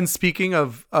 And speaking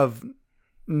of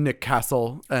Nick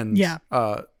Castle and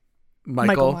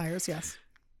Michael Myers, yes.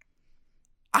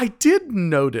 I did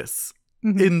notice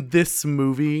in this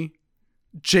movie,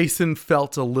 Jason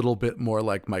felt a little bit more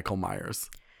like Michael Myers.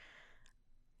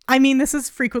 I mean, this is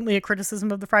frequently a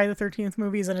criticism of the Friday the 13th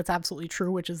movies, and it's absolutely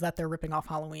true, which is that they're ripping off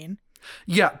Halloween.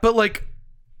 Yeah, but like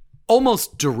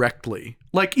almost directly.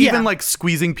 Like even like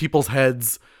squeezing people's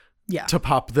heads to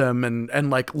pop them and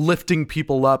like lifting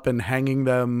people up and hanging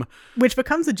them. Which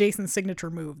becomes a Jason signature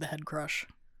move, the head crush.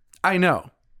 I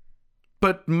know.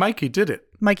 But Mikey did it.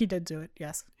 Mikey did do it,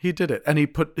 yes. He did it. And he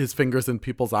put his fingers in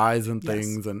people's eyes and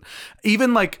things. And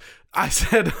even like I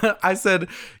said,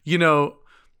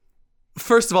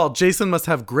 first of all, Jason must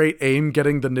have great aim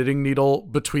getting the knitting needle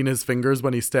between his fingers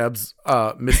when he stabs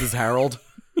Mrs. Harold,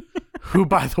 who,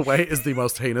 by the way, is the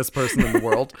most heinous person in the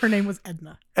world. Her name was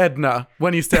Edna. Edna,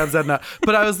 when he stabs Edna.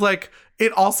 But I was like,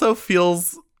 it also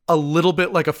feels a little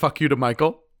bit like a fuck you to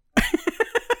Michael.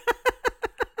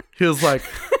 He was like,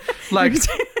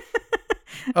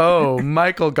 oh,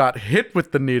 Michael got hit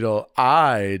with the needle.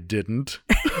 I didn't.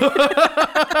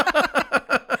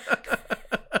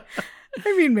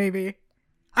 I mean, maybe.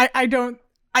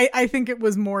 I think it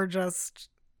was more just,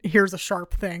 here's a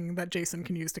sharp thing that Jason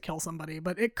can use to kill somebody,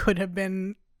 but it could have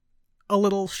been a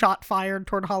little shot fired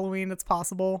toward Halloween. It's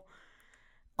possible.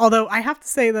 Although I have to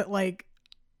say that, like,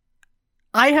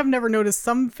 I have never noticed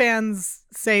some fans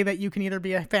say that you can either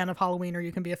be a fan of Halloween or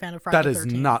you can be a fan of Friday the 13th. That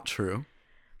is not true.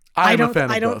 I'm a fan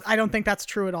of both. I don't think that's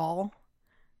true at all.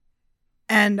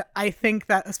 And I think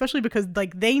that, especially because,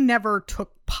 like, they never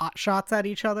took pot shots at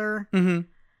each other. Mm-hmm.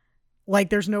 Like,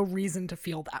 there's no reason to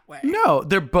feel that way. No,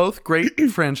 they're both great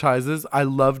franchises. I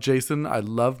love Jason. I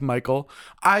love Michael.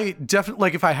 I definitely,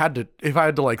 like, if I had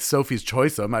to like Sophie's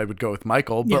choice them, I would go with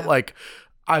Michael. But like,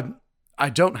 I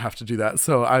don't have to do that.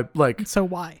 So I like. So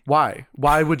why?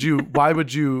 Why would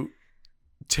you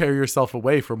tear yourself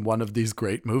away from one of these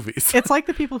great movies. It's like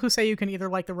the people who say you can either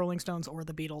like the Rolling Stones or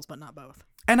the Beatles, but not both.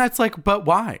 And it's like, but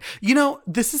why? You know,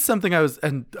 this is something I was,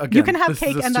 and again, You can have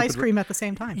cake and ice cream at the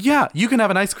same time. Yeah, you can have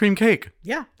an ice cream cake.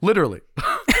 Yeah. Literally.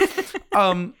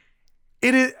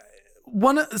 It is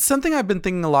something I've been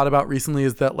thinking a lot about recently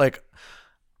is that, like,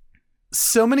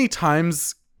 so many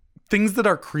times things that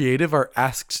are creative are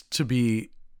asked to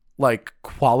be, like,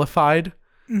 qualified.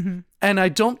 Mm-hmm. And I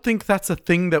don't think that's a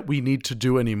thing that we need to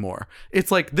do anymore.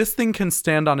 It's like, this thing can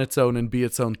stand on its own and be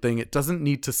its own thing. It doesn't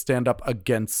need to stand up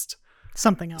against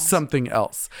something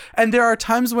else. And there are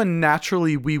times when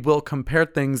naturally we will compare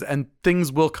things and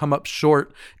things will come up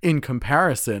short in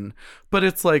comparison. But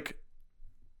it's like,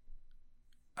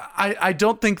 I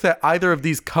don't think that either of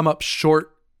these come up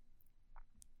short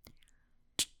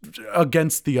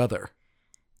against the other.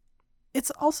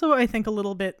 It's also, I think, a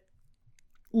little bit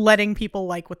letting people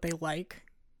like what they like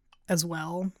as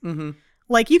well. Mm-hmm.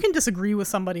 Like, you can disagree with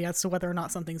somebody as to whether or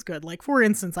not something's good. Like, for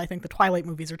instance, I think the Twilight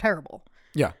movies are terrible.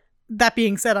 Yeah. That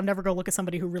being said, I'm never going to look at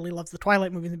somebody who really loves the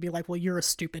Twilight movies and be like, well, you're a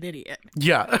stupid idiot.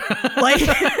 Yeah.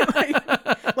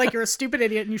 like you're a stupid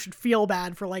idiot and you should feel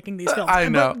bad for liking these films. I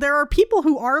know. But there are people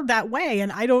who are that way,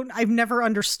 and I've never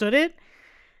understood it.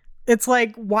 It's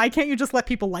like, why can't you just let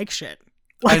people like shit?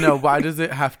 I know. Why does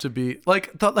it have to be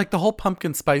like the whole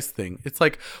pumpkin spice thing? It's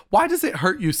like, why does it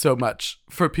hurt you so much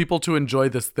for people to enjoy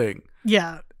this thing?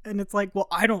 Yeah. And it's like, well,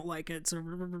 I don't like it. So,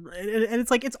 and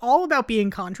it's like, it's all about being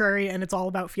contrary, and it's all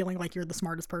about feeling like you're the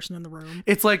smartest person in the room.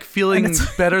 It's like feeling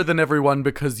better than everyone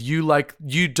because you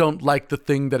don't like the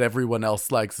thing that everyone else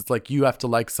likes. It's like you have to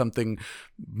like something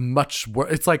much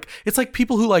worse. It's like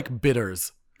people who like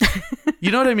bitters.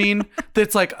 You know what I mean?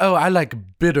 It's like, oh, I like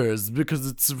bitters because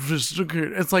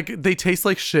it's like they taste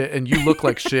like shit and you look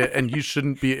like shit and you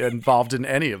shouldn't be involved in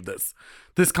any of this.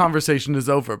 This conversation is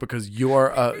over because you are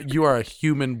a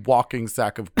human walking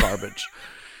sack of garbage.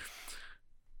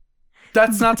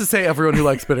 That's not to say everyone who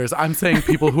likes bitters. I'm saying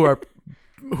people who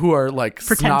are like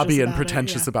snobby and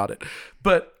pretentious about it.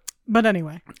 But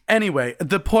anyway,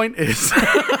 the point is,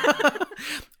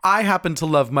 I happen to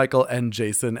love Michael and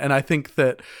Jason, and I think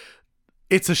that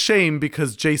it's a shame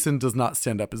because Jason does not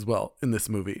stand up as well in this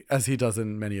movie as he does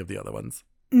in many of the other ones.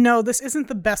 No, this isn't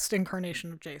the best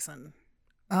incarnation of Jason.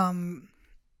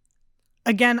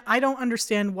 Again, I don't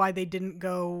understand why they didn't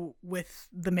go with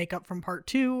the makeup from part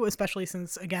 2, especially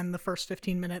since, again, the first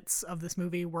 15 minutes of this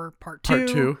movie were part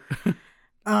 2.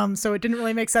 So it didn't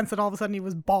really make sense that all of a sudden he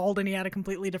was bald and he had a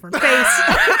completely different face.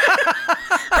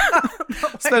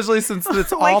 Especially since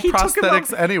it's all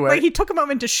prosthetics anyway. Like, he took a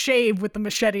moment to shave with the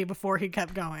machete before he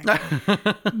kept going.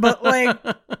 But like,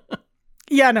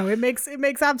 yeah, no, it makes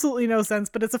absolutely no sense.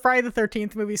 But it's a Friday the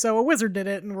 13th movie, so a wizard did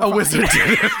it, and we're fine. Wizard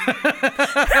did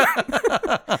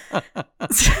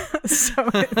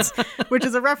it. Which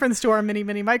is a reference to our mini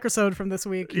microsode from this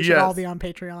week. You should all be on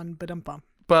Patreon. Ba-dum-bum.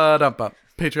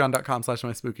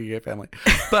 Patreon.com/myspooky-gay-family.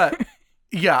 But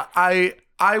yeah, I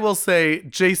will say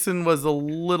Jason was a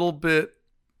little bit,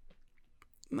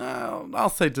 no, I'll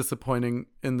say disappointing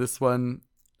in this one,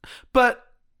 but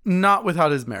not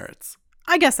without his merits.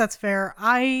 I guess that's fair.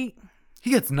 He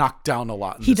gets knocked down a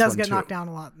lot in He this does one, get too. knocked down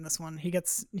a lot in this one.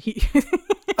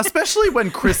 Especially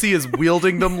when Chrissy is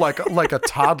wielding them like a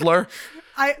toddler.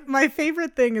 My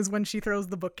favorite thing is when she throws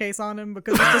the bookcase on him,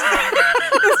 because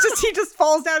it's just he just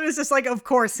falls down and it's just like, of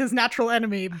course, his natural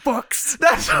enemy, books.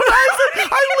 That's what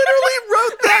I literally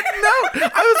wrote that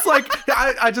note. I was like,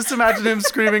 I just imagine him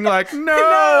screaming like,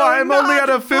 no, I'm only at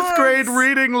a 5th grade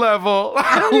reading level.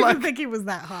 I don't even think he was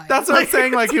that high. That's what I'm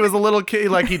saying. Like, he was a little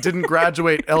kid, like he didn't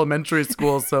graduate elementary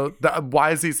school. So that's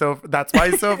why he's so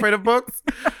afraid of books?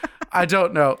 I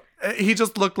don't know. He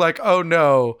just looked like, oh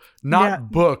no, not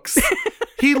books.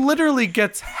 He literally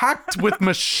gets hacked with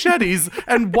machetes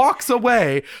and walks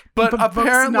away, but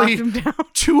apparently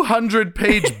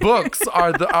 200-page books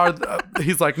are the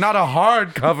he's like, not a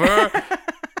hardcover.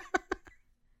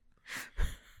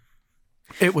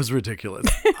 It was ridiculous.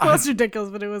 It was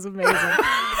ridiculous, but it was amazing.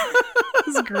 It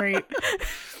was great.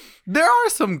 There are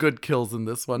some good kills in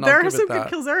this one. There are some good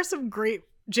kills. There are some great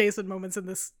Jason moments in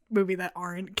this movie that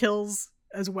aren't kills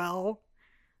as well.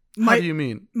 How do you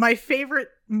mean? My favorite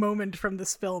moment from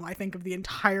this film, I think, of the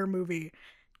entire movie,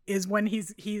 is when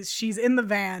she's in the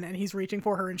van and he's reaching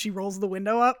for her and she rolls the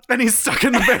window up and he's stuck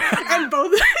in the van and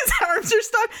both of his arms are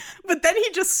stuck, but then he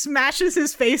just smashes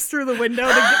his face through the window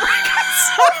to get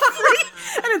himself free,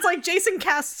 and it's like Jason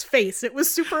Cast's face. It was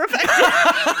super effective.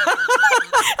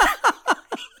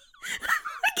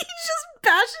 He just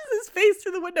bashes his face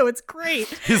through the window. It's great.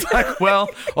 He's like, well,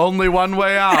 only one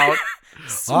way out.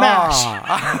 Smash.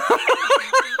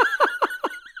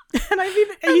 And I mean,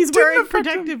 He's didn't wearing affect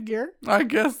him. protective gear. I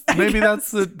guess maybe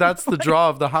that's the draw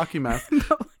of the hockey mask.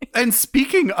 And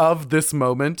speaking of this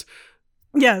moment,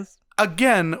 Yes.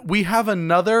 again, we have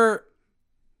another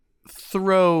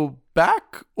throw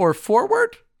back or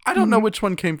forward. I don't know which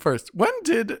one came first. When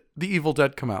did The Evil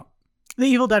Dead come out? The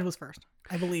Evil Dead was first,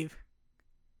 I believe.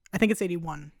 I think it's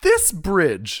 81. This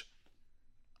bridge,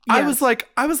 I Yes.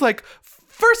 was like,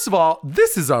 first of all,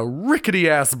 this is a rickety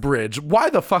ass bridge. Why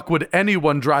the fuck would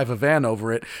anyone drive a van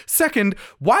over it? Second,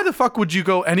 why the fuck would you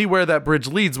go anywhere that bridge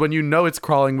leads when you know it's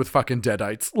crawling with fucking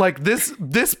deadites? Like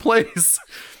this place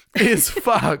is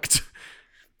fucked.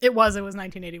 It was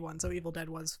 1981, so Evil Dead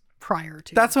was prior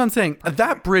to. That's what I'm saying.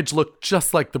 That bridge looked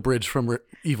just like the bridge from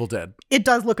Evil Dead. It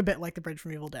does look a bit like the bridge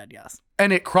from Evil Dead, yes.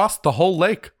 And it crossed the whole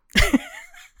lake.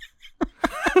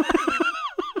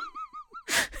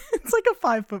 It's like a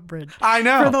 5-foot bridge. I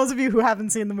know. For those of you who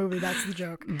haven't seen the movie, that's the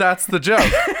joke. That's the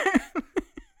joke.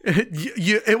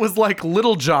 It was like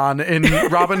Little John in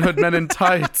Robin Hood Men in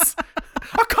Tights.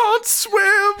 I can't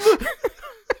swim.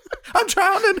 I'm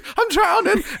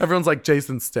drowning. Everyone's like,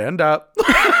 Jason, stand up.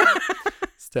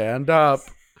 Stand up.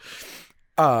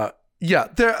 Yeah,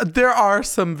 there are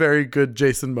some very good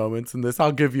Jason moments in this.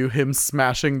 I'll give you him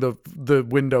smashing the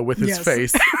window with his Yes.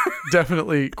 face.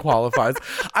 Definitely qualifies.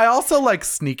 I also like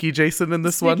Sneaky Jason in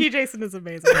this one. Sneaky Jason is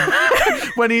amazing.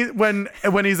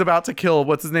 when he's about to kill,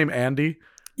 what's his name, Andy?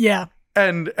 Yeah.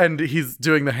 And he's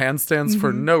doing the handstands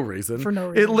for no reason. For no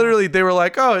It reason, literally, they were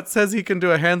like, oh, it says he can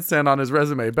do a handstand on his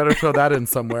resume. Better throw that in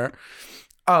somewhere.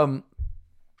 And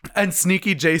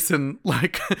Sneaky Jason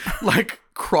like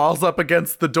crawls up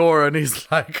against the door and he's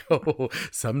like, oh,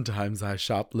 sometimes I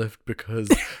shoplift because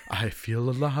I feel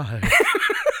alive.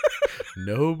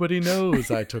 Nobody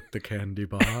knows I took the candy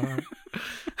bar.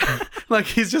 Like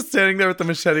he's just standing there with the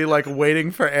machete, like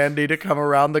waiting for Andy to come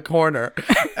around the corner.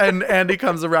 And Andy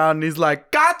comes around and he's like,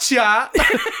 gotcha!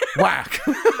 Whack.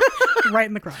 Right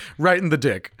in the crotch. Right in the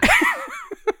dick.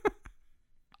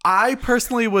 I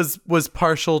personally was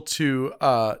partial to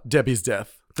Debbie's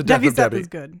death. The death Debbie's of death Debbie. is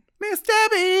good. Miss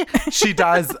Debbie! She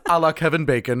dies a la Kevin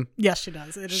Bacon. Yes, she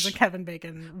does. It is a Kevin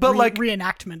Bacon But like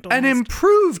reenactment almost. An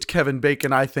improved Kevin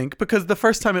Bacon, I think, because the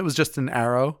first time it was just an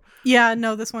arrow. Yeah,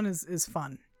 no, this one is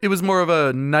fun. It was more of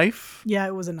a knife. Yeah,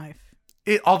 it was a knife.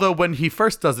 Although when he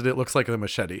first does it, it looks like a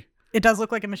machete. It does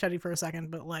look like a machete for a second,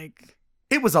 but like...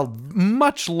 It was a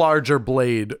much larger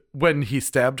blade when he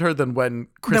stabbed her than when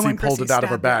Chrissy pulled it out of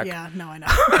her back. Yeah, no, I know.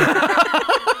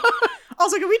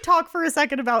 Also, can we talk for a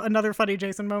second about another funny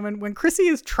Jason moment when Chrissy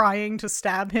is trying to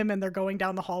stab him and they're going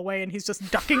down the hallway and he's just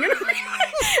ducking and running?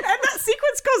 And that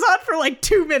sequence goes on for like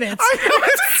 2 minutes. I know,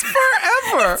 it's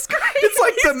forever.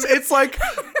 It's like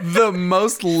the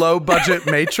most low budget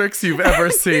Matrix you've ever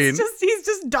seen. He's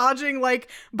just dodging like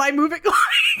by moving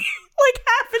like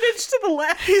half an inch to the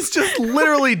left. He's just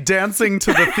literally dancing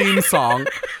to the theme song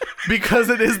because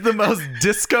it is the most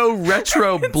disco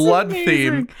retro blood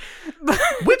amazing. theme,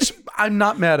 which I'm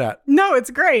not mad at. No, it's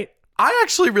great. I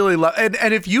actually really love, and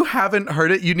if you haven't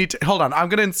heard it, you need to, hold on, I'm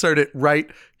going to insert it right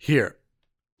here.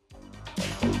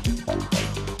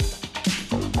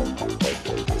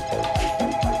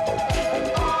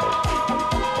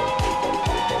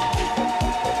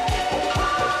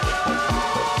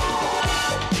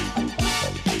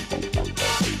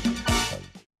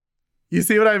 You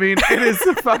see what I mean? It is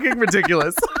fucking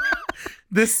ridiculous.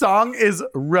 This song is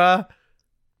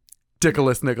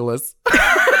ridiculous, Nicholas.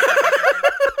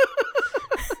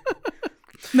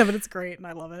 No, but it's great and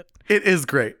I love it. It is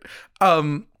great.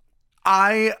 I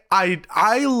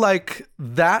like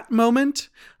that moment.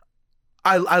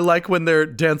 I like when they're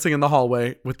dancing in the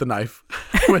hallway with the knife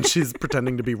when she's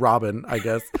pretending to be Robin, I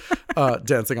guess,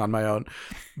 dancing on my own.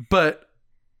 But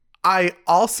I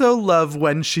also love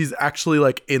when she's actually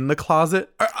like in the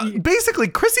closet. Basically,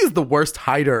 Chrissy is the worst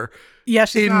hider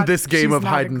in this game of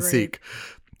hide and seek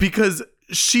because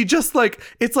she just like,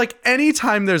 it's like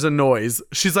anytime there's a noise,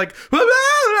 she's like,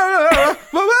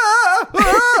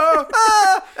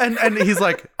 and he's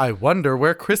like, I wonder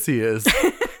where Chrissy is.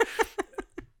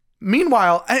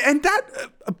 Meanwhile,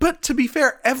 but to be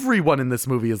fair, everyone in this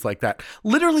movie is like that.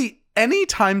 Literally,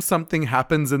 anytime something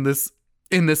happens in this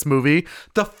movie,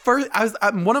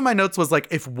 one of my notes was like,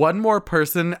 if one more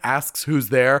person asks who's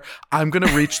there, I'm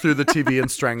gonna reach through the TV and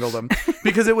strangle them,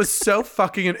 because it was so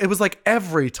fucking, it was like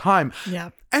every time. Yeah.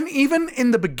 And even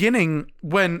in the beginning,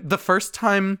 when the first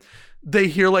time they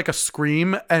hear like a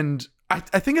scream, and I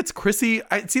think it's Chrissy,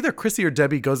 it's either Chrissy or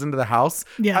Debbie goes into the house.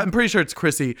 Yeah. I'm pretty sure it's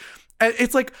Chrissy. And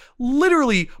it's like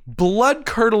literally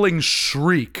blood-curdling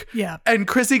shriek. Yeah. And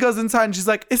Chrissy goes inside and she's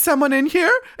like, is someone in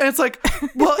here? And it's like,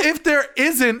 well, if there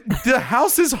isn't, the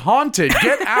house is haunted.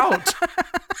 Get out.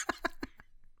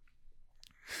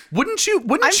 Wouldn't you?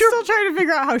 I'm still trying to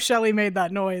figure out how Shelley made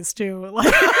that noise too.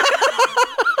 Like,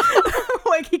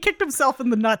 like he kicked himself in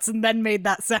the nuts and then made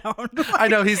that sound. I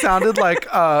know, he sounded like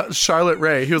Charlotte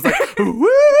Rae. He was like, woo!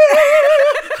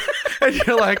 And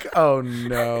you're like, oh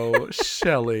no,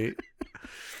 Shelley.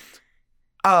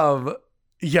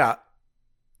 Yeah.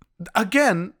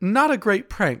 Again, not a great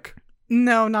prank.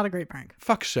 No, not a great prank.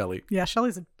 Fuck Shelley. Yeah,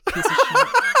 Shelley's a piece of shit.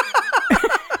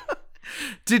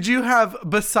 Did you have,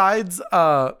 besides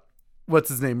what's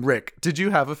his name, Rick, did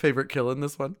you have a favorite kill in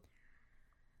this one?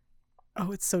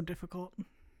 Oh, it's so difficult.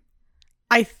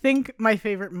 I think my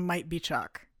favorite might be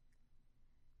Chuck.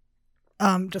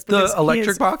 Just because the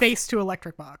electric box? Face to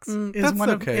electric box is that's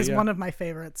one okay, of yeah. one of my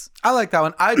favorites. I like that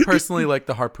one. I personally like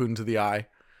the harpoon to the eye.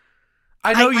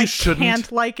 I know you shouldn't. I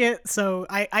can't like it, so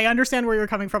I understand where you're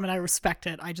coming from and I respect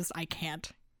it. I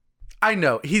can't. I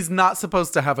know he's not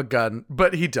supposed to have a gun,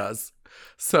 but he does.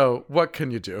 So what can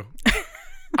you do?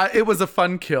 It was a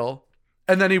fun kill.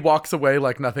 And then he walks away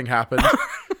like nothing happened.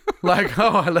 Like,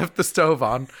 oh, I left the stove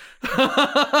on.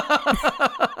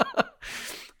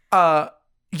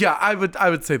 Yeah, I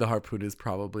would say the harpoon is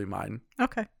probably mine.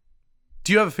 Okay.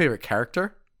 Do you have a favorite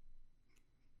character?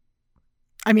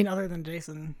 I mean, other than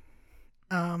Jason,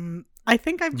 I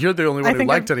think I've. You're the only one who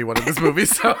liked anyone in this movie,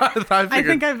 so I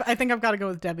figured. I think I've got to go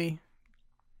with Debbie.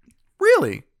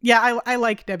 Really? Yeah, I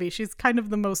like Debbie. She's kind of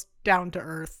the most down to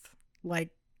earth.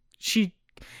 Like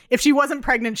if she wasn't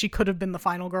pregnant, she could have been the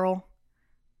final girl,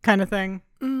 kind of thing.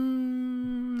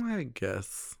 I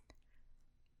guess.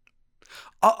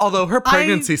 Although her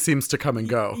pregnancy seems to come and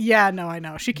go. Yeah, no, I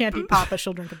know. She can't eat pot, but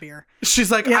she'll drink a beer. She's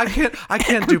like, yeah. I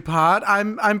can't do pot.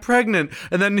 I'm pregnant.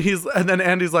 And then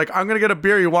Andy's like, I'm gonna get a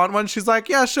beer. You want one? She's like,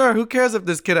 yeah, sure. Who cares if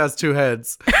this kid has two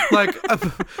heads? Like,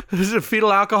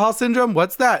 fetal alcohol syndrome?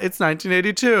 What's that? It's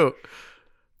 1982.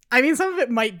 I mean, some of it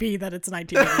might be that it's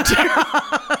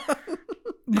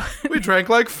 1982. We drank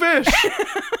like fish.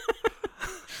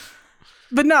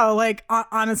 But no, like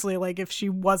honestly, like if she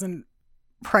wasn't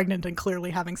pregnant and clearly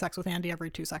having sex with Andy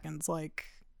every 2 seconds, like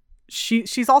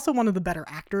she's also one of the better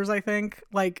actors, I think.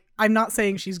 Like, I'm not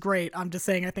saying she's great, I'm just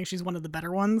saying I think she's one of the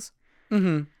better ones.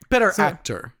 Better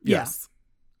actor, yes.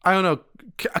 Yeah. I don't know,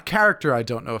 a character I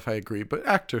don't know if I agree, but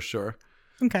actor, sure.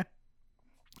 Okay.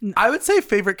 I would say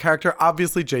favorite character,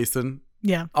 obviously Jason.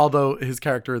 Yeah. Although his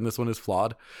character in this one is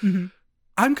flawed.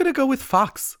 I'm gonna go with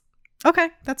Fox. Okay,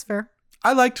 that's fair.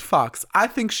 I liked Fox. I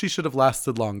think she should have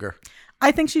lasted longer.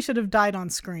 I think she should have died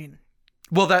on screen.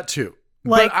 Well, that too.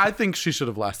 But I think she should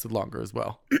have lasted longer as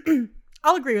well.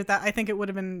 I'll agree with that. I think it would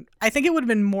have been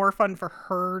more fun for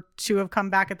her to have come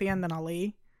back at the end than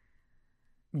Ali.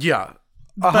 Yeah.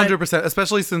 100%,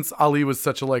 especially since Ali was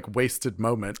such a wasted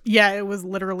moment. Yeah, it was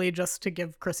literally just to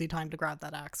give Chrissy time to grab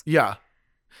that axe. Yeah.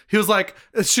 She was like,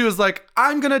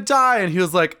 I'm going to die. And he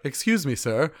was like, excuse me,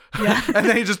 sir. Yeah. And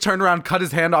then he just turned around, cut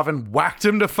his hand off and whacked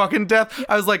him to fucking death.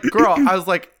 I was like, girl,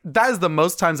 that is the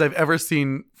most times I've ever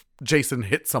seen Jason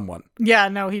hit someone. Yeah,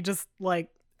 no, he just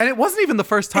and it wasn't even the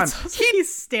first time.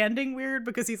 He's standing weird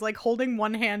because he's holding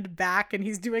one hand back and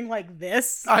he's doing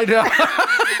this. I know.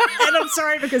 And I'm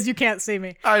sorry because you can't see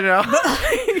me. I know.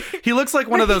 He looks like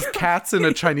one of those cats in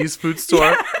a Chinese food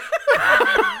store.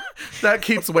 Yeah. That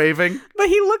keeps waving. But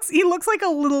he looks like a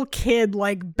little kid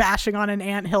bashing on an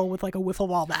anthill with a wiffle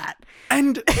ball bat.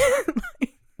 And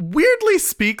weirdly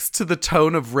speaks to the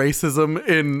tone of racism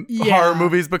in horror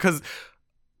movies, because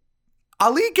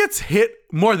Ali gets hit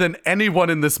more than anyone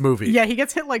in this movie. Yeah, he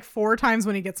gets hit 4 times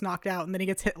when he gets knocked out, and then he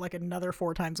gets hit another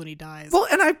 4 times when he dies. Well,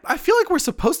 and I feel like we're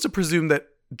supposed to presume that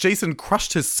Jason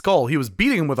crushed his skull. He was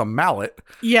beating him with a mallet.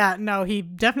 Yeah, no, he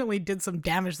definitely did some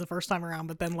damage the first time around,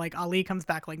 but then Ali comes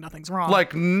back like nothing's wrong.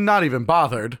 Not even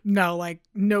bothered. No,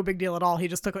 no big deal at all. He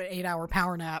just took an 8-hour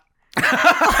power nap.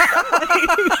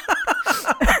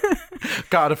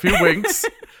 Got a few winks,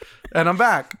 and I'm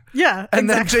back. Yeah, and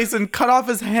then Jason cut off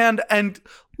his hand and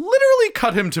literally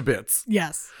cut him to bits.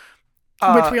 Yes.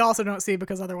 Which we also don't see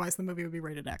because otherwise the movie would be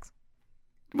rated X.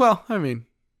 Well, I mean,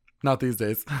 not these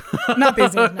days. Not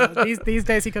these days, no. These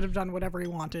days he could have done whatever he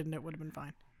wanted and it would have been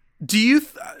fine. Do you,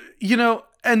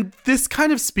 and this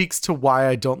kind of speaks to why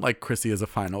I don't like Chrissy as a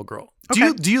final girl.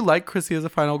 Okay. Do you like Chrissy as a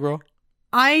final girl?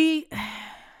 I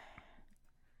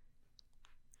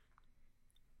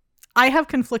have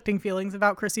conflicting feelings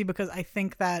about Chrissy because I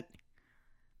think that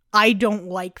I don't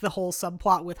like the whole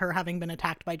subplot with her having been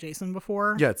attacked by Jason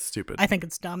before. Yeah, it's stupid. I think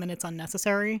it's dumb and it's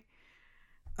unnecessary.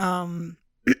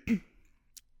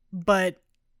 but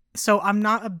so I'm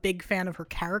not a big fan of her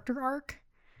character arc.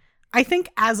 I think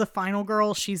as a final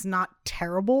girl, she's not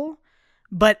terrible,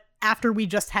 but after we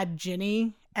just had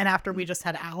Ginny and after we just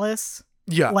had Alice,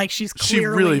 like she's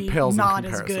clearly really pales not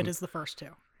in as comparison. good as the first two.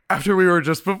 After we were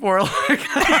just before like,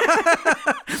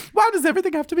 why does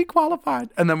everything have to be qualified?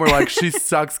 And then we're like, she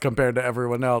sucks compared to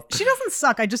everyone else. She doesn't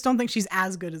suck. I just don't think she's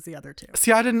as good as the other two.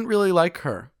 See, I didn't really like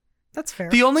her. That's fair.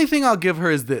 The only thing I'll give her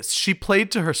is this. She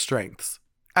played to her strengths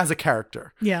as a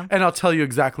character. Yeah. And I'll tell you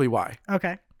exactly why.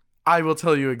 Okay. I will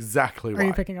tell you exactly why. Are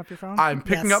you picking up your phone? I'm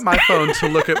picking Yes. up my phone to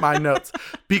look at my notes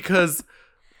because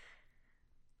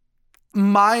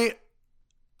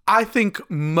I think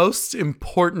most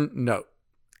important note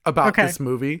about this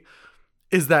movie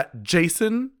is that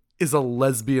Jason is a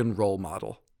lesbian role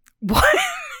model. What?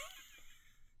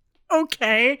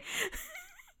 Okay.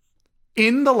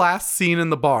 In the last scene in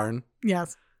the barn,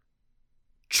 Yes.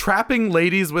 trapping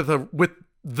ladies with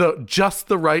the just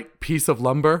the right piece of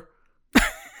lumber.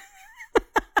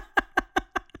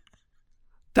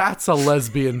 That's a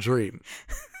lesbian dream.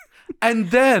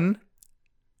 And then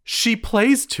she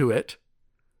plays to it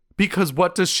because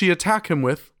what does she attack him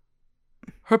with?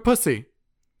 Her pussy.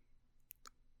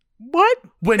 What?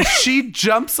 When she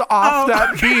jumps off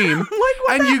that beam, Like,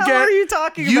 what and the hell are you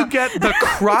talking you about? get the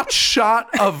crotch shot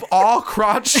of all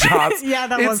crotch shots. Yeah,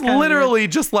 that it's was kinda literally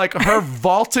just like her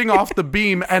vaulting off the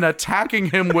beam and attacking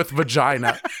him with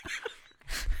vagina.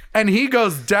 And he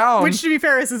goes down. Which, to be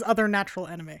fair, is his other natural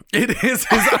enemy. It is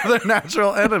his other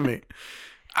natural enemy.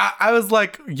 I was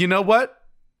like, you know what?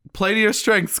 Play to your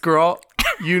strengths, girl.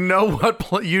 You know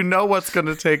what's going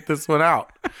to take this one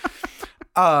out.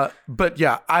 But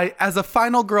yeah, as a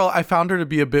final girl, I found her to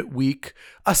be a bit weak,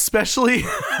 especially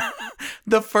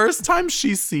the first time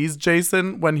she sees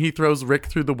Jason when he throws Rick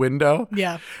through the window.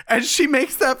 Yeah. And she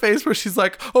makes that face where she's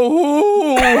like,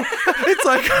 oh, it's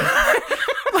like,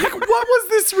 like, what was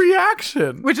this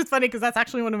reaction? Which is funny because that's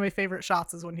actually one of my favorite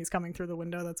shots is when he's coming through the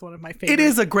window. That's one of my favorite. It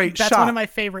is a great shot. That's one of my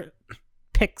favorite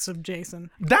pics of Jason.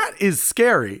 That is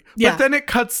scary. Yeah. But then it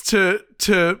cuts to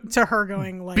To her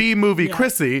going like B-movie yeah.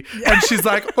 Chrissy, and she's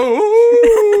like,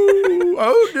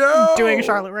 oh no. doing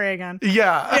Charlotte Rae again.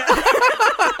 Yeah.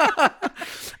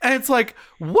 And it's like,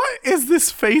 what is this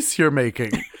face you're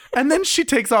making? And then she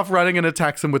takes off running and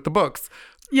attacks him with the books.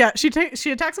 Yeah, she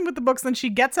attacks him with the books, then she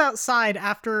gets outside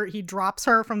after he drops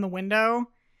her from the window,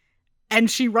 and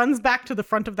she runs back to the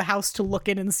front of the house to look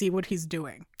in and see what he's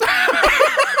doing.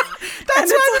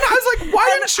 That's right. I was like,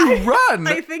 why didn't you run?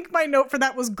 I think my note for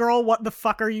that was, girl, what the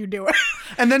fuck are you doing?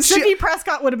 And then Sidney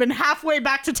Prescott would have been halfway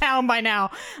back to town by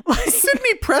now.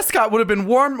 Sidney Prescott would have been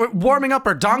warming up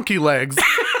her donkey legs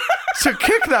to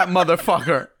kick that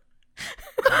motherfucker.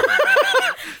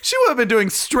 She would have been doing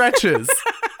stretches.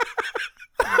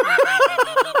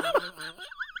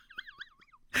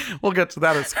 We'll get to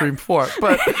that at Scream 4.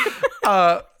 But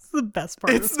It's the best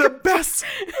part. it's the best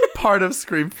part of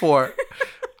Scream 4.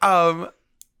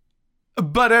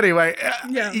 But anyway,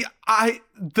 Yeah.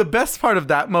 the best part of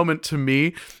that moment to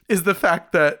me is the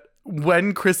fact that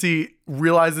when Chrissy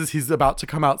realizes he's about to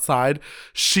come outside,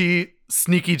 she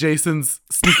sneaky Jason's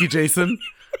sneaky Jason.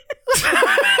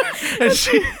 And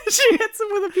she hits him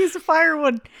with a piece of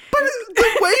firewood. But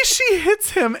the way she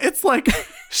hits him, it's like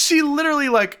she literally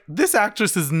like, this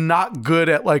actress is not good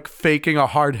at like faking a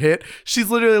hard hit. She's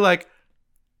literally like,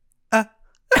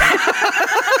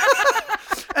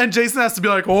 and Jason has to be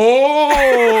like,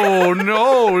 oh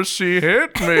no, she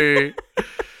hit me.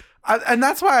 And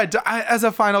that's why I, as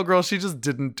a final girl, she just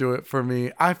didn't do it for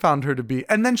me. I found her to be,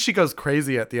 and then she goes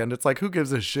crazy at the end. It's like, who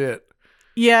gives a shit?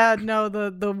 Yeah, no,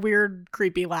 the weird,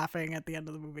 creepy laughing at the end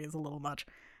of the movie is a little much.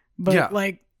 But Yeah.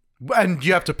 like, And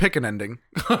you have to pick an ending.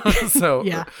 So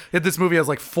Yeah. This movie has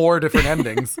like 4 different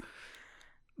endings.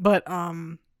 but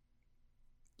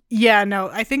yeah, no,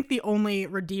 I think the only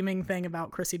redeeming thing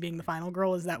about Chrissy being the final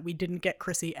girl is that we didn't get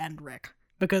Chrissy and Rick,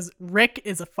 because Rick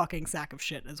is a fucking sack of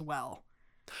shit as well.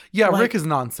 Yeah, Like- Rick is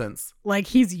nonsense. Like,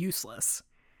 he's useless.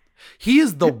 He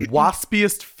is the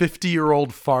waspiest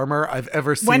 50-year-old farmer I've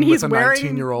ever seen with a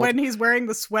 19-year-old. When he's wearing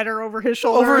the sweater over his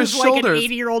shoulders, Over his like shoulders.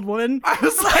 an 80-year-old woman. I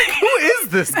was like, who is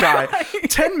this guy?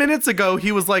 10 minutes ago,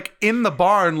 he was like in the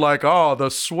barn, like, oh,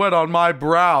 the sweat on my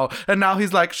brow. And now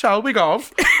he's like, shall we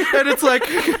golf? And it's like,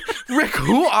 Rick,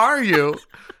 who are you?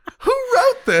 Who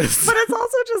wrote this? But it's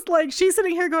also just like, she's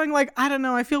sitting here going like, I don't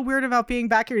know, I feel weird about being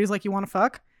back here. He's like, you want to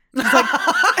fuck? She's like,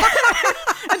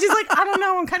 and she's like, I don't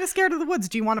know, I'm kind of scared of the woods.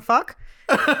 Do you want to fuck?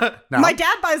 No. My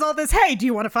dad buys all this hay. Do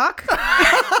you want to fuck?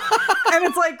 And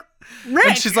it's like, Rick.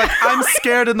 And she's like, I'm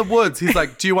scared in the woods. He's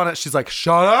like, do you want it? She's like,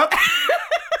 shut up.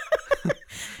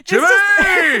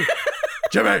 Jimmy!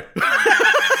 Jimmy!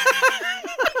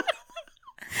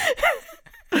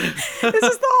 This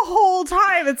is the whole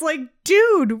time. It's like,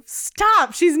 dude,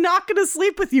 stop. She's not going to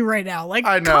sleep with you right now. Like,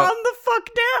 I know. calm the fuck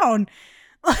down.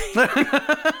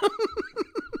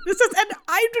 This is, and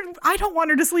I don't want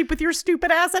her to sleep with your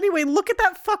stupid ass anyway. Look at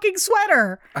that fucking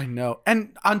sweater. I know.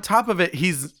 And on top of it,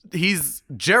 he's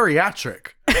geriatric.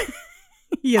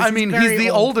 Yes, I mean, he's the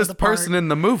oldest person in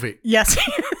the movie. Yes,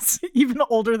 he is. Even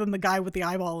older than the guy with the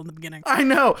eyeball in the beginning. I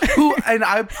know. And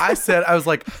I said, I was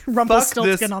like,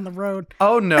 Rumpelstiltskin on the road.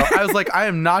 Oh no. I was like, I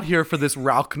am not here for this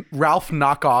Ralph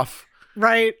knockoff.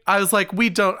 Right. I was like,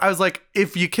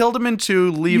 if you killed him in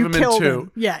 2, leave him in 2.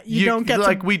 Him. Yeah, you don't get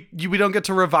like we don't get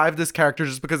to revive this character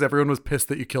just because everyone was pissed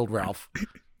that you killed Ralph.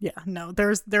 Yeah, no,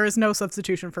 there is no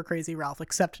substitution for Crazy Ralph,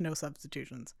 except no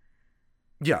substitutions.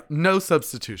 Yeah, no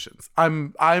substitutions.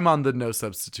 I'm on the no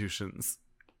substitutions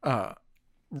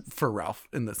for Ralph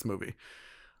in this movie.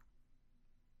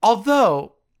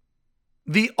 Although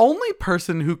the only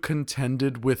person who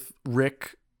contended with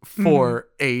Rick for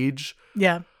age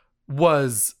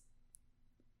was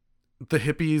the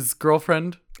hippie's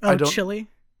girlfriend. Chili.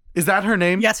 Is that her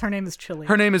name? Yes, her name is Chili.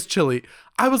 Her name is Chili.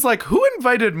 I was like, who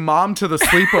invited mom to the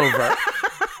sleepover?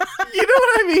 You know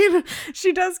what I mean?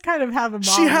 She does kind of have a mom.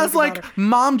 She has like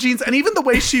mom jeans, and even the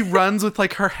way she runs with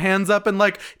like her hands up and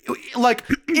like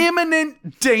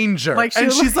imminent danger. Like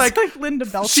and she's like Linda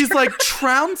Belcher. She's like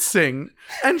trouncing,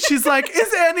 and she's like,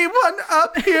 "Is anyone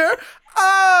up here?"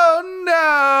 Oh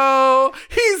no,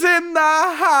 he's in the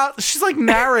house. She's like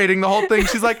narrating the whole thing.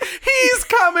 She's like, he's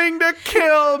coming to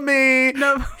kill me.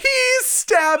 No. He's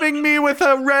stabbing me with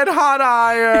a red hot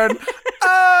iron.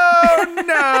 Oh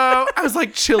no. I was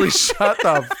like, Chili, shut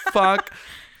the fuck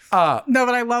up. No,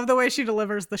 but I love the way she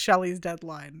delivers the Shelley's dead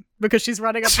line because she's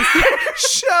running up the stairs.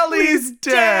 Shelley's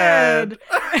dead.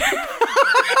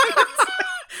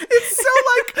 It's so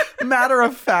like matter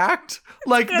of fact.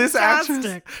 Like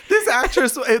Fantastic. this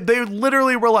actress, they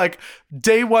literally were like,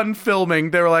 day 1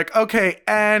 filming, they were like, okay,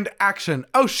 and action.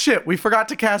 Oh shit, we forgot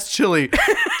to cast Chili.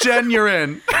 Jen, you're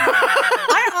in.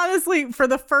 I honestly, for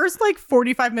the first like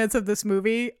 45 minutes of this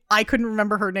movie, I couldn't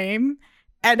remember her name.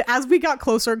 And as we got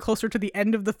closer and closer to the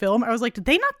end of the film, I was like, did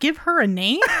they not give her a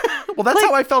name? Well, that's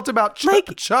how I felt about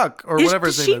Chuck or whatever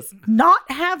his name is. Does she not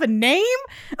have a name?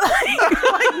 Like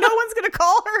no one's going to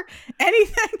call her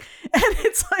anything. And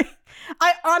it's like,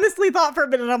 I honestly thought for a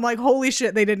minute, I'm like, holy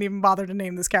shit, they didn't even bother to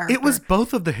name this character. It was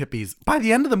both of the hippies. By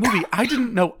the end of the movie, I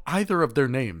didn't know either of their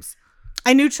names.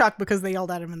 I knew Chuck because they yelled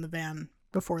at him in the van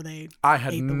before they I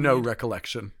had no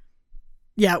recollection.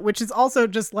 Yeah, which is also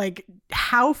just like,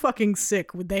 how fucking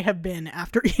sick would they have been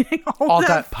after eating all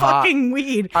that pot. Fucking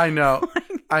weed? I know.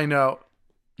 I know.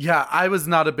 Yeah, I was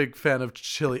not a big fan of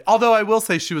Chili. Although I will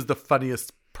say she was the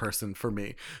funniest person for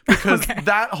me because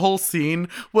that whole scene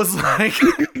was like,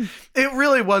 it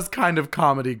really was kind of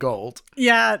comedy gold.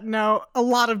 Yeah, no, a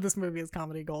lot of this movie is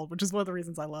comedy gold, which is one of the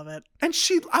reasons I love it. And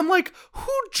I'm like,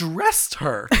 who dressed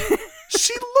her?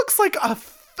 She looks like a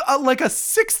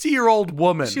 60-year-old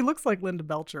woman. She looks like Linda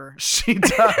Belcher. She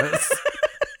does.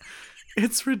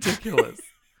 It's ridiculous.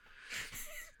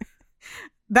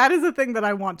 That is a thing that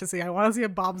I want to see. I want to see a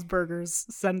Bob's Burgers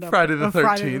send up Friday the 13th.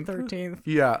 Friday the 13th.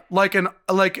 Yeah, like an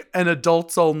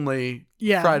adults only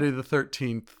Friday the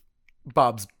 13th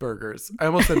Bob's Burgers. I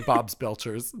almost said Bob's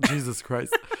Belchers. Jesus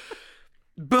Christ.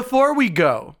 Before we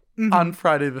go on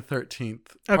Friday the 13th,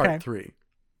 part 3.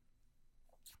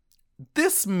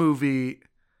 This movie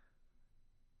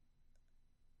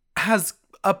has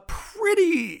a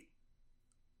pretty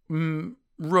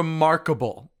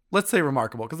remarkable, let's say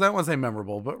remarkable, because I don't want to say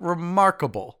memorable, but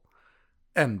remarkable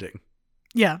ending.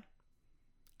 Yeah.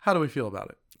 How do we feel about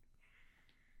it?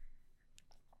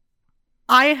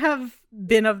 I have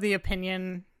been of the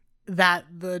opinion that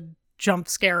the jump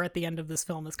scare at the end of this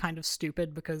film is kind of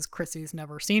stupid because Chrissy's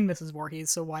never seen Mrs.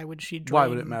 Voorhees, so why would she dream Why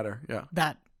would it matter? Yeah.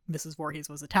 that Mrs. Voorhees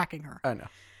was attacking her? I know.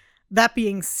 That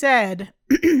being said,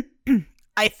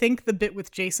 I think the bit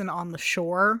with Jason on the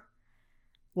shore,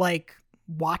 like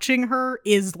watching her,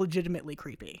 is legitimately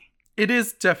creepy. It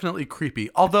is definitely creepy,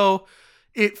 although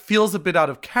it feels a bit out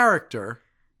of character.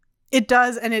 It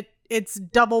does, and it's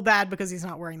double bad because he's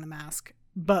not wearing the mask.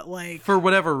 But like, for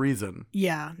whatever reason.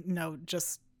 Yeah, no,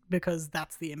 just because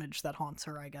that's the image that haunts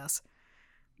her, I guess.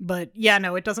 But yeah,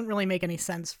 no, it doesn't really make any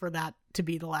sense for that to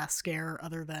be the last scare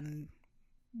other than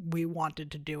we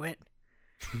wanted to do it.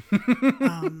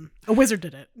 A wizard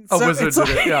did it. A wizard did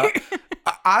it, yeah.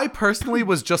 I personally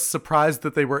was just surprised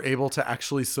that they were able to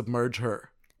actually submerge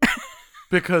her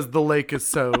because the lake is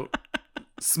so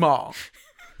small.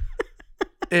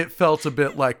 It felt a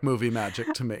bit like movie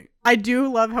magic to me. I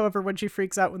do love, however, when she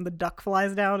freaks out when the duck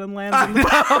flies down and lands in the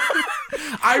boat.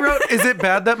 I wrote, is it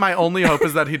bad that my only hope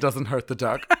is that he doesn't hurt the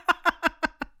duck?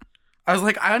 I was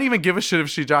like, I don't even give a shit if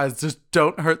she dies. Just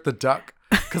don't hurt the duck.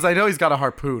 Because I know he's got a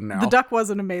harpoon now. The duck was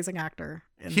an amazing actor.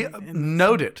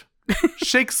 Noted.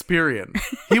 Shakespearean.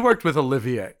 He worked with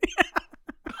Olivier.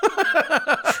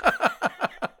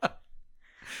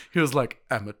 He was like,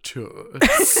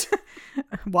 amateurs.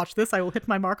 Watch this. I will hit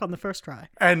my mark on the first try.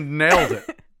 And nailed it.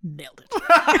 Nailed it.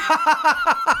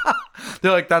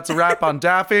 They're like, that's a wrap on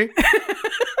Daffy.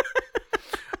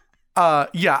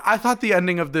 Yeah, I thought the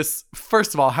ending of this,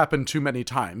 first of all, happened too many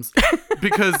times.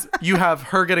 Because you have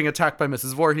her getting attacked by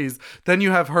Mrs. Voorhees. Then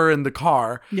you have her in the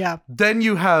car. Yeah. Then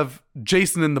you have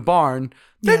Jason in the barn.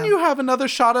 Then you have another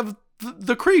shot of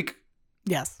the creek.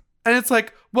 Yes. And it's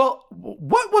like, well,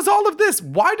 what was all of this?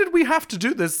 Why did we have to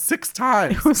do this 6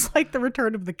 times? It was like the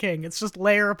Return of the King. It's just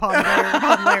layer upon layer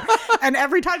upon layer. And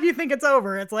every time you think it's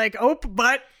over, it's like, oh,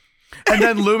 but... And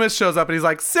then Loomis shows up and he's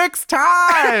like, 6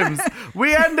 times!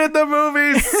 We ended the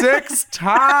movie 6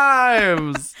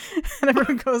 times! And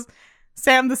everyone goes,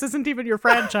 Sam, this isn't even your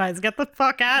franchise. Get the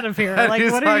fuck out of here. And like,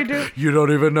 he's what are you doing? You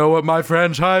don't even know what my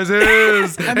franchise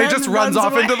is. And he just runs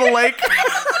off into the lake.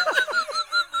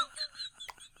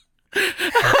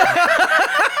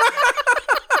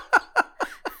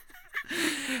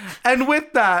 And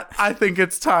with that, I think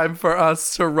it's time for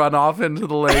us to run off into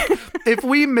the lake. If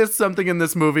we missed something in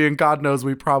this movie, and God knows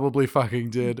we probably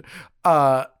fucking did,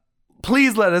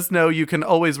 please let us know. You can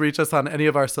always reach us on any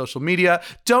of our social media.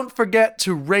 Don't forget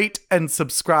to rate and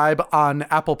subscribe on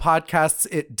Apple Podcasts.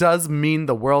 It does mean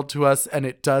the world to us, and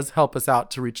it does help us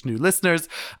out to reach new listeners.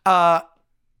 And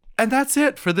that's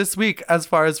it for this week as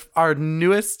far as our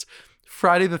newest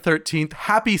Friday the 13th.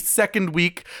 Happy second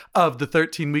week of the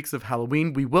 13 weeks of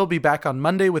Halloween. We will be back on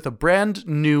Monday with a brand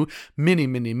new mini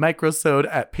microsode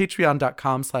at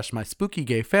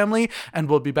patreon.com/myspooky-gay-family. And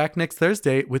we'll be back next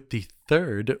Thursday with the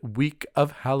 3rd week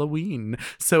of Halloween.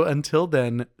 So until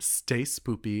then, stay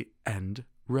spoopy and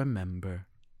remember.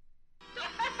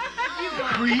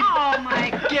 Creep. Oh my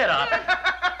God. Get up.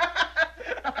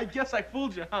 I guess I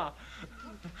fooled you, huh?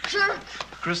 Sure.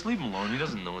 Chris, leave him alone. He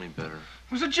doesn't know any better.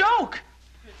 It was a joke.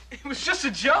 It was just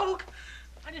a joke.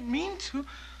 I didn't mean to.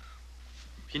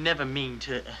 You never mean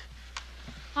to.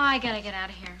 Oh, I gotta get out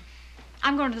of here.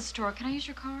 I'm going to the store. Can I use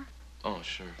your car? Oh,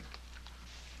 sure.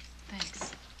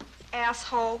 Thanks.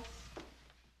 Asshole.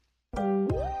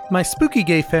 My Spooky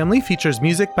Gay Family features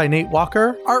music by Nate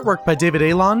Walker, artwork by David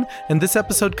Alon, and this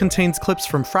episode contains clips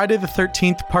from Friday the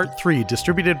 13th Part 3,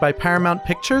 distributed by Paramount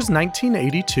Pictures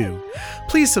 1982.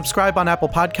 Please subscribe on Apple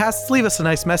Podcasts, leave us a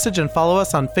nice message, and follow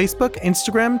us on Facebook,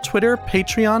 Instagram, Twitter,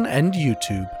 Patreon, and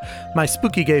YouTube. My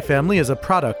Spooky Gay Family is a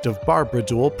product of Barbara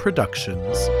Duel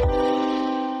Productions.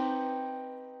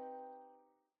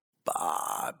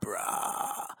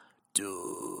 Barbara.